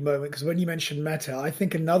 another big moment, because when you mentioned Meta, I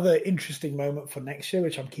think another interesting moment for next year,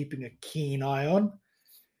 which I'm keeping a keen eye on,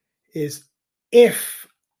 is if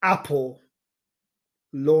Apple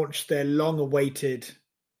launch their long-awaited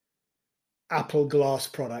Apple Glass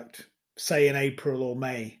product, say in April or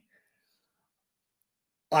May.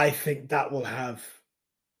 I think that will have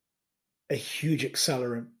a huge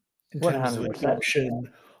accelerant in terms 100%. of adoption,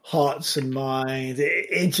 hearts and minds.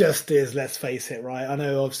 It just is, let's face it, right? I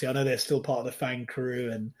know they're still part of the fan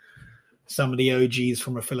crew, and some of the OGs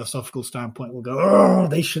from a philosophical standpoint will go, oh,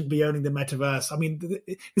 they shouldn't be owning the metaverse. I mean,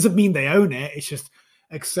 it doesn't mean they own it. It's just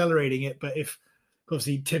accelerating it. But if,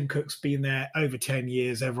 obviously, Tim Cook's been there over 10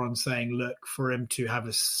 years, everyone's saying, look, for him to have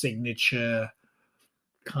a signature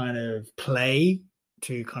kind of play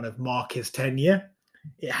to kind of mark his tenure,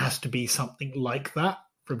 it has to be something like that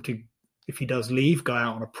for him to, if he does leave, go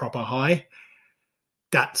out on a proper high.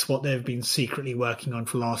 That's what they've been secretly working on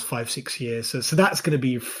for the last 5-6 years. So that's going to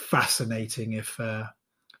be fascinating if that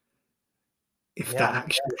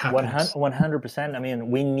actually happens. 100%. I mean,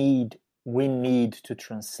 we need to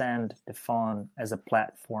transcend the phone as a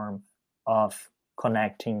platform of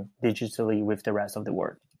connecting digitally with the rest of the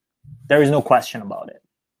world. There is no question about it,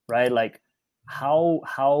 right? Like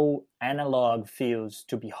how analog feels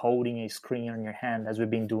to be holding a screen on your hand, as we've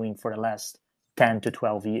been doing for the last 10 to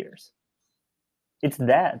 12 years. It's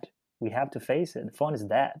dead. We have to face it. The phone is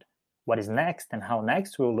dead. What is next and how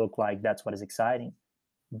next will look like, that's what is exciting.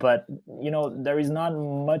 But, there is not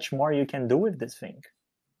much more you can do with this thing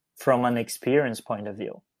from an experience point of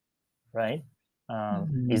view, right?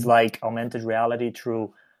 It's like augmented reality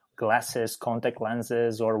through glasses, contact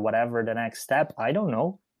lenses, or whatever the next step. I don't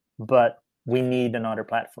know, but we need another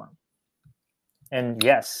platform. And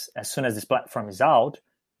yes, as soon as this platform is out,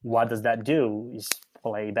 what does that do? Is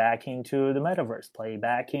play back into the metaverse, play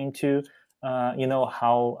back into,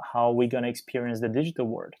 how we're going to experience the digital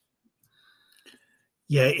world.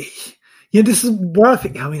 Yeah, this is where I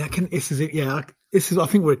think, I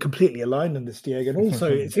think we're completely aligned on this, Diego. And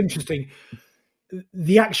also, it's interesting,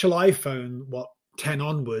 the actual iPhone, 10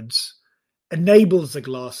 onwards, enables the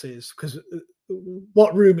glasses, because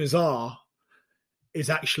what rumors are is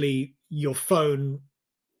actually your phone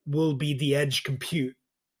will be the edge compute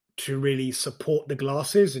to really support the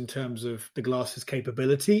glasses in terms of the glasses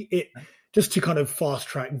capability. It just to kind of fast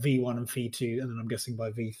track V1 and V2, and then I'm guessing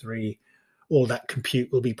by V3, all that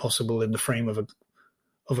compute will be possible in the frame of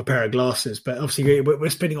a pair of glasses. But obviously, we're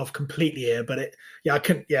spinning off completely here. But I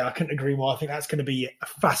couldn't agree more. I think that's going to be a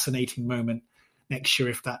fascinating moment next year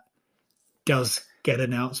if that does get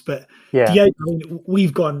announced. But Diego,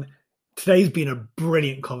 today's been a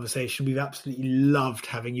brilliant conversation. We've absolutely loved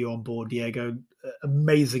having you on board, Diego.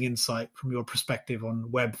 Amazing insight from your perspective on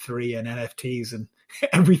Web3 and NFTs and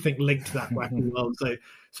everything linked to that wacky world.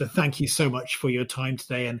 So thank you so much for your time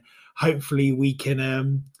today, and hopefully we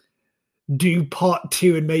can do part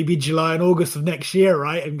 2 in maybe July and August of next year,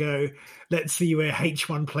 right? And go, let's see where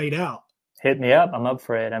H1 played out. Hit me up. I'm up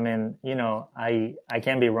for it. I mean, I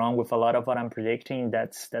can be wrong with a lot of what I'm predicting.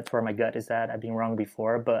 That's where my gut is at. I've been wrong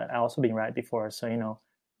before, but I also been right before. So,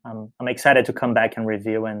 I'm excited to come back and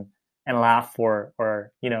review and laugh or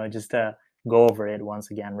just go over it once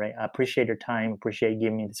again, right? I appreciate your time, appreciate you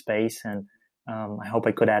giving me the space, and I hope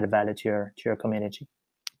I could add value to your community.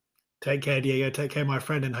 Take care, Diego. Take care, my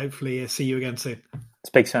friend, and hopefully see you again soon.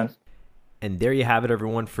 Speak soon. And there you have it,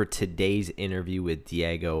 everyone, for today's interview with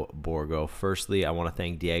Diego Borgo. Firstly, I want to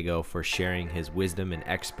thank Diego for sharing his wisdom and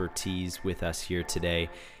expertise with us here today.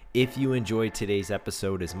 If you enjoyed today's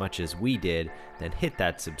episode as much as we did, then hit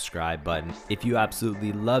that subscribe button. If you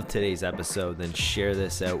absolutely loved today's episode, then share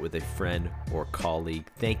this out with a friend or colleague.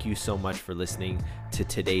 Thank you so much for listening to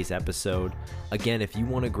today's episode. Again, if you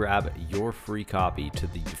want to grab your free copy to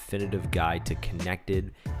the definitive guide to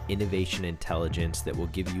connected innovation intelligence that will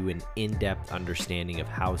give you an in-depth understanding of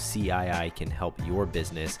how CII can help your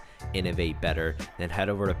business innovate better, then head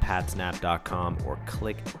over to patsnap.com or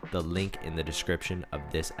click the link in the description of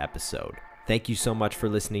this episode. Thank you so much for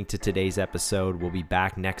listening to today's episode. We'll be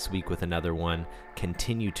back next week with another one.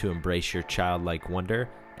 Continue to embrace your childlike wonder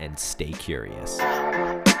and stay curious.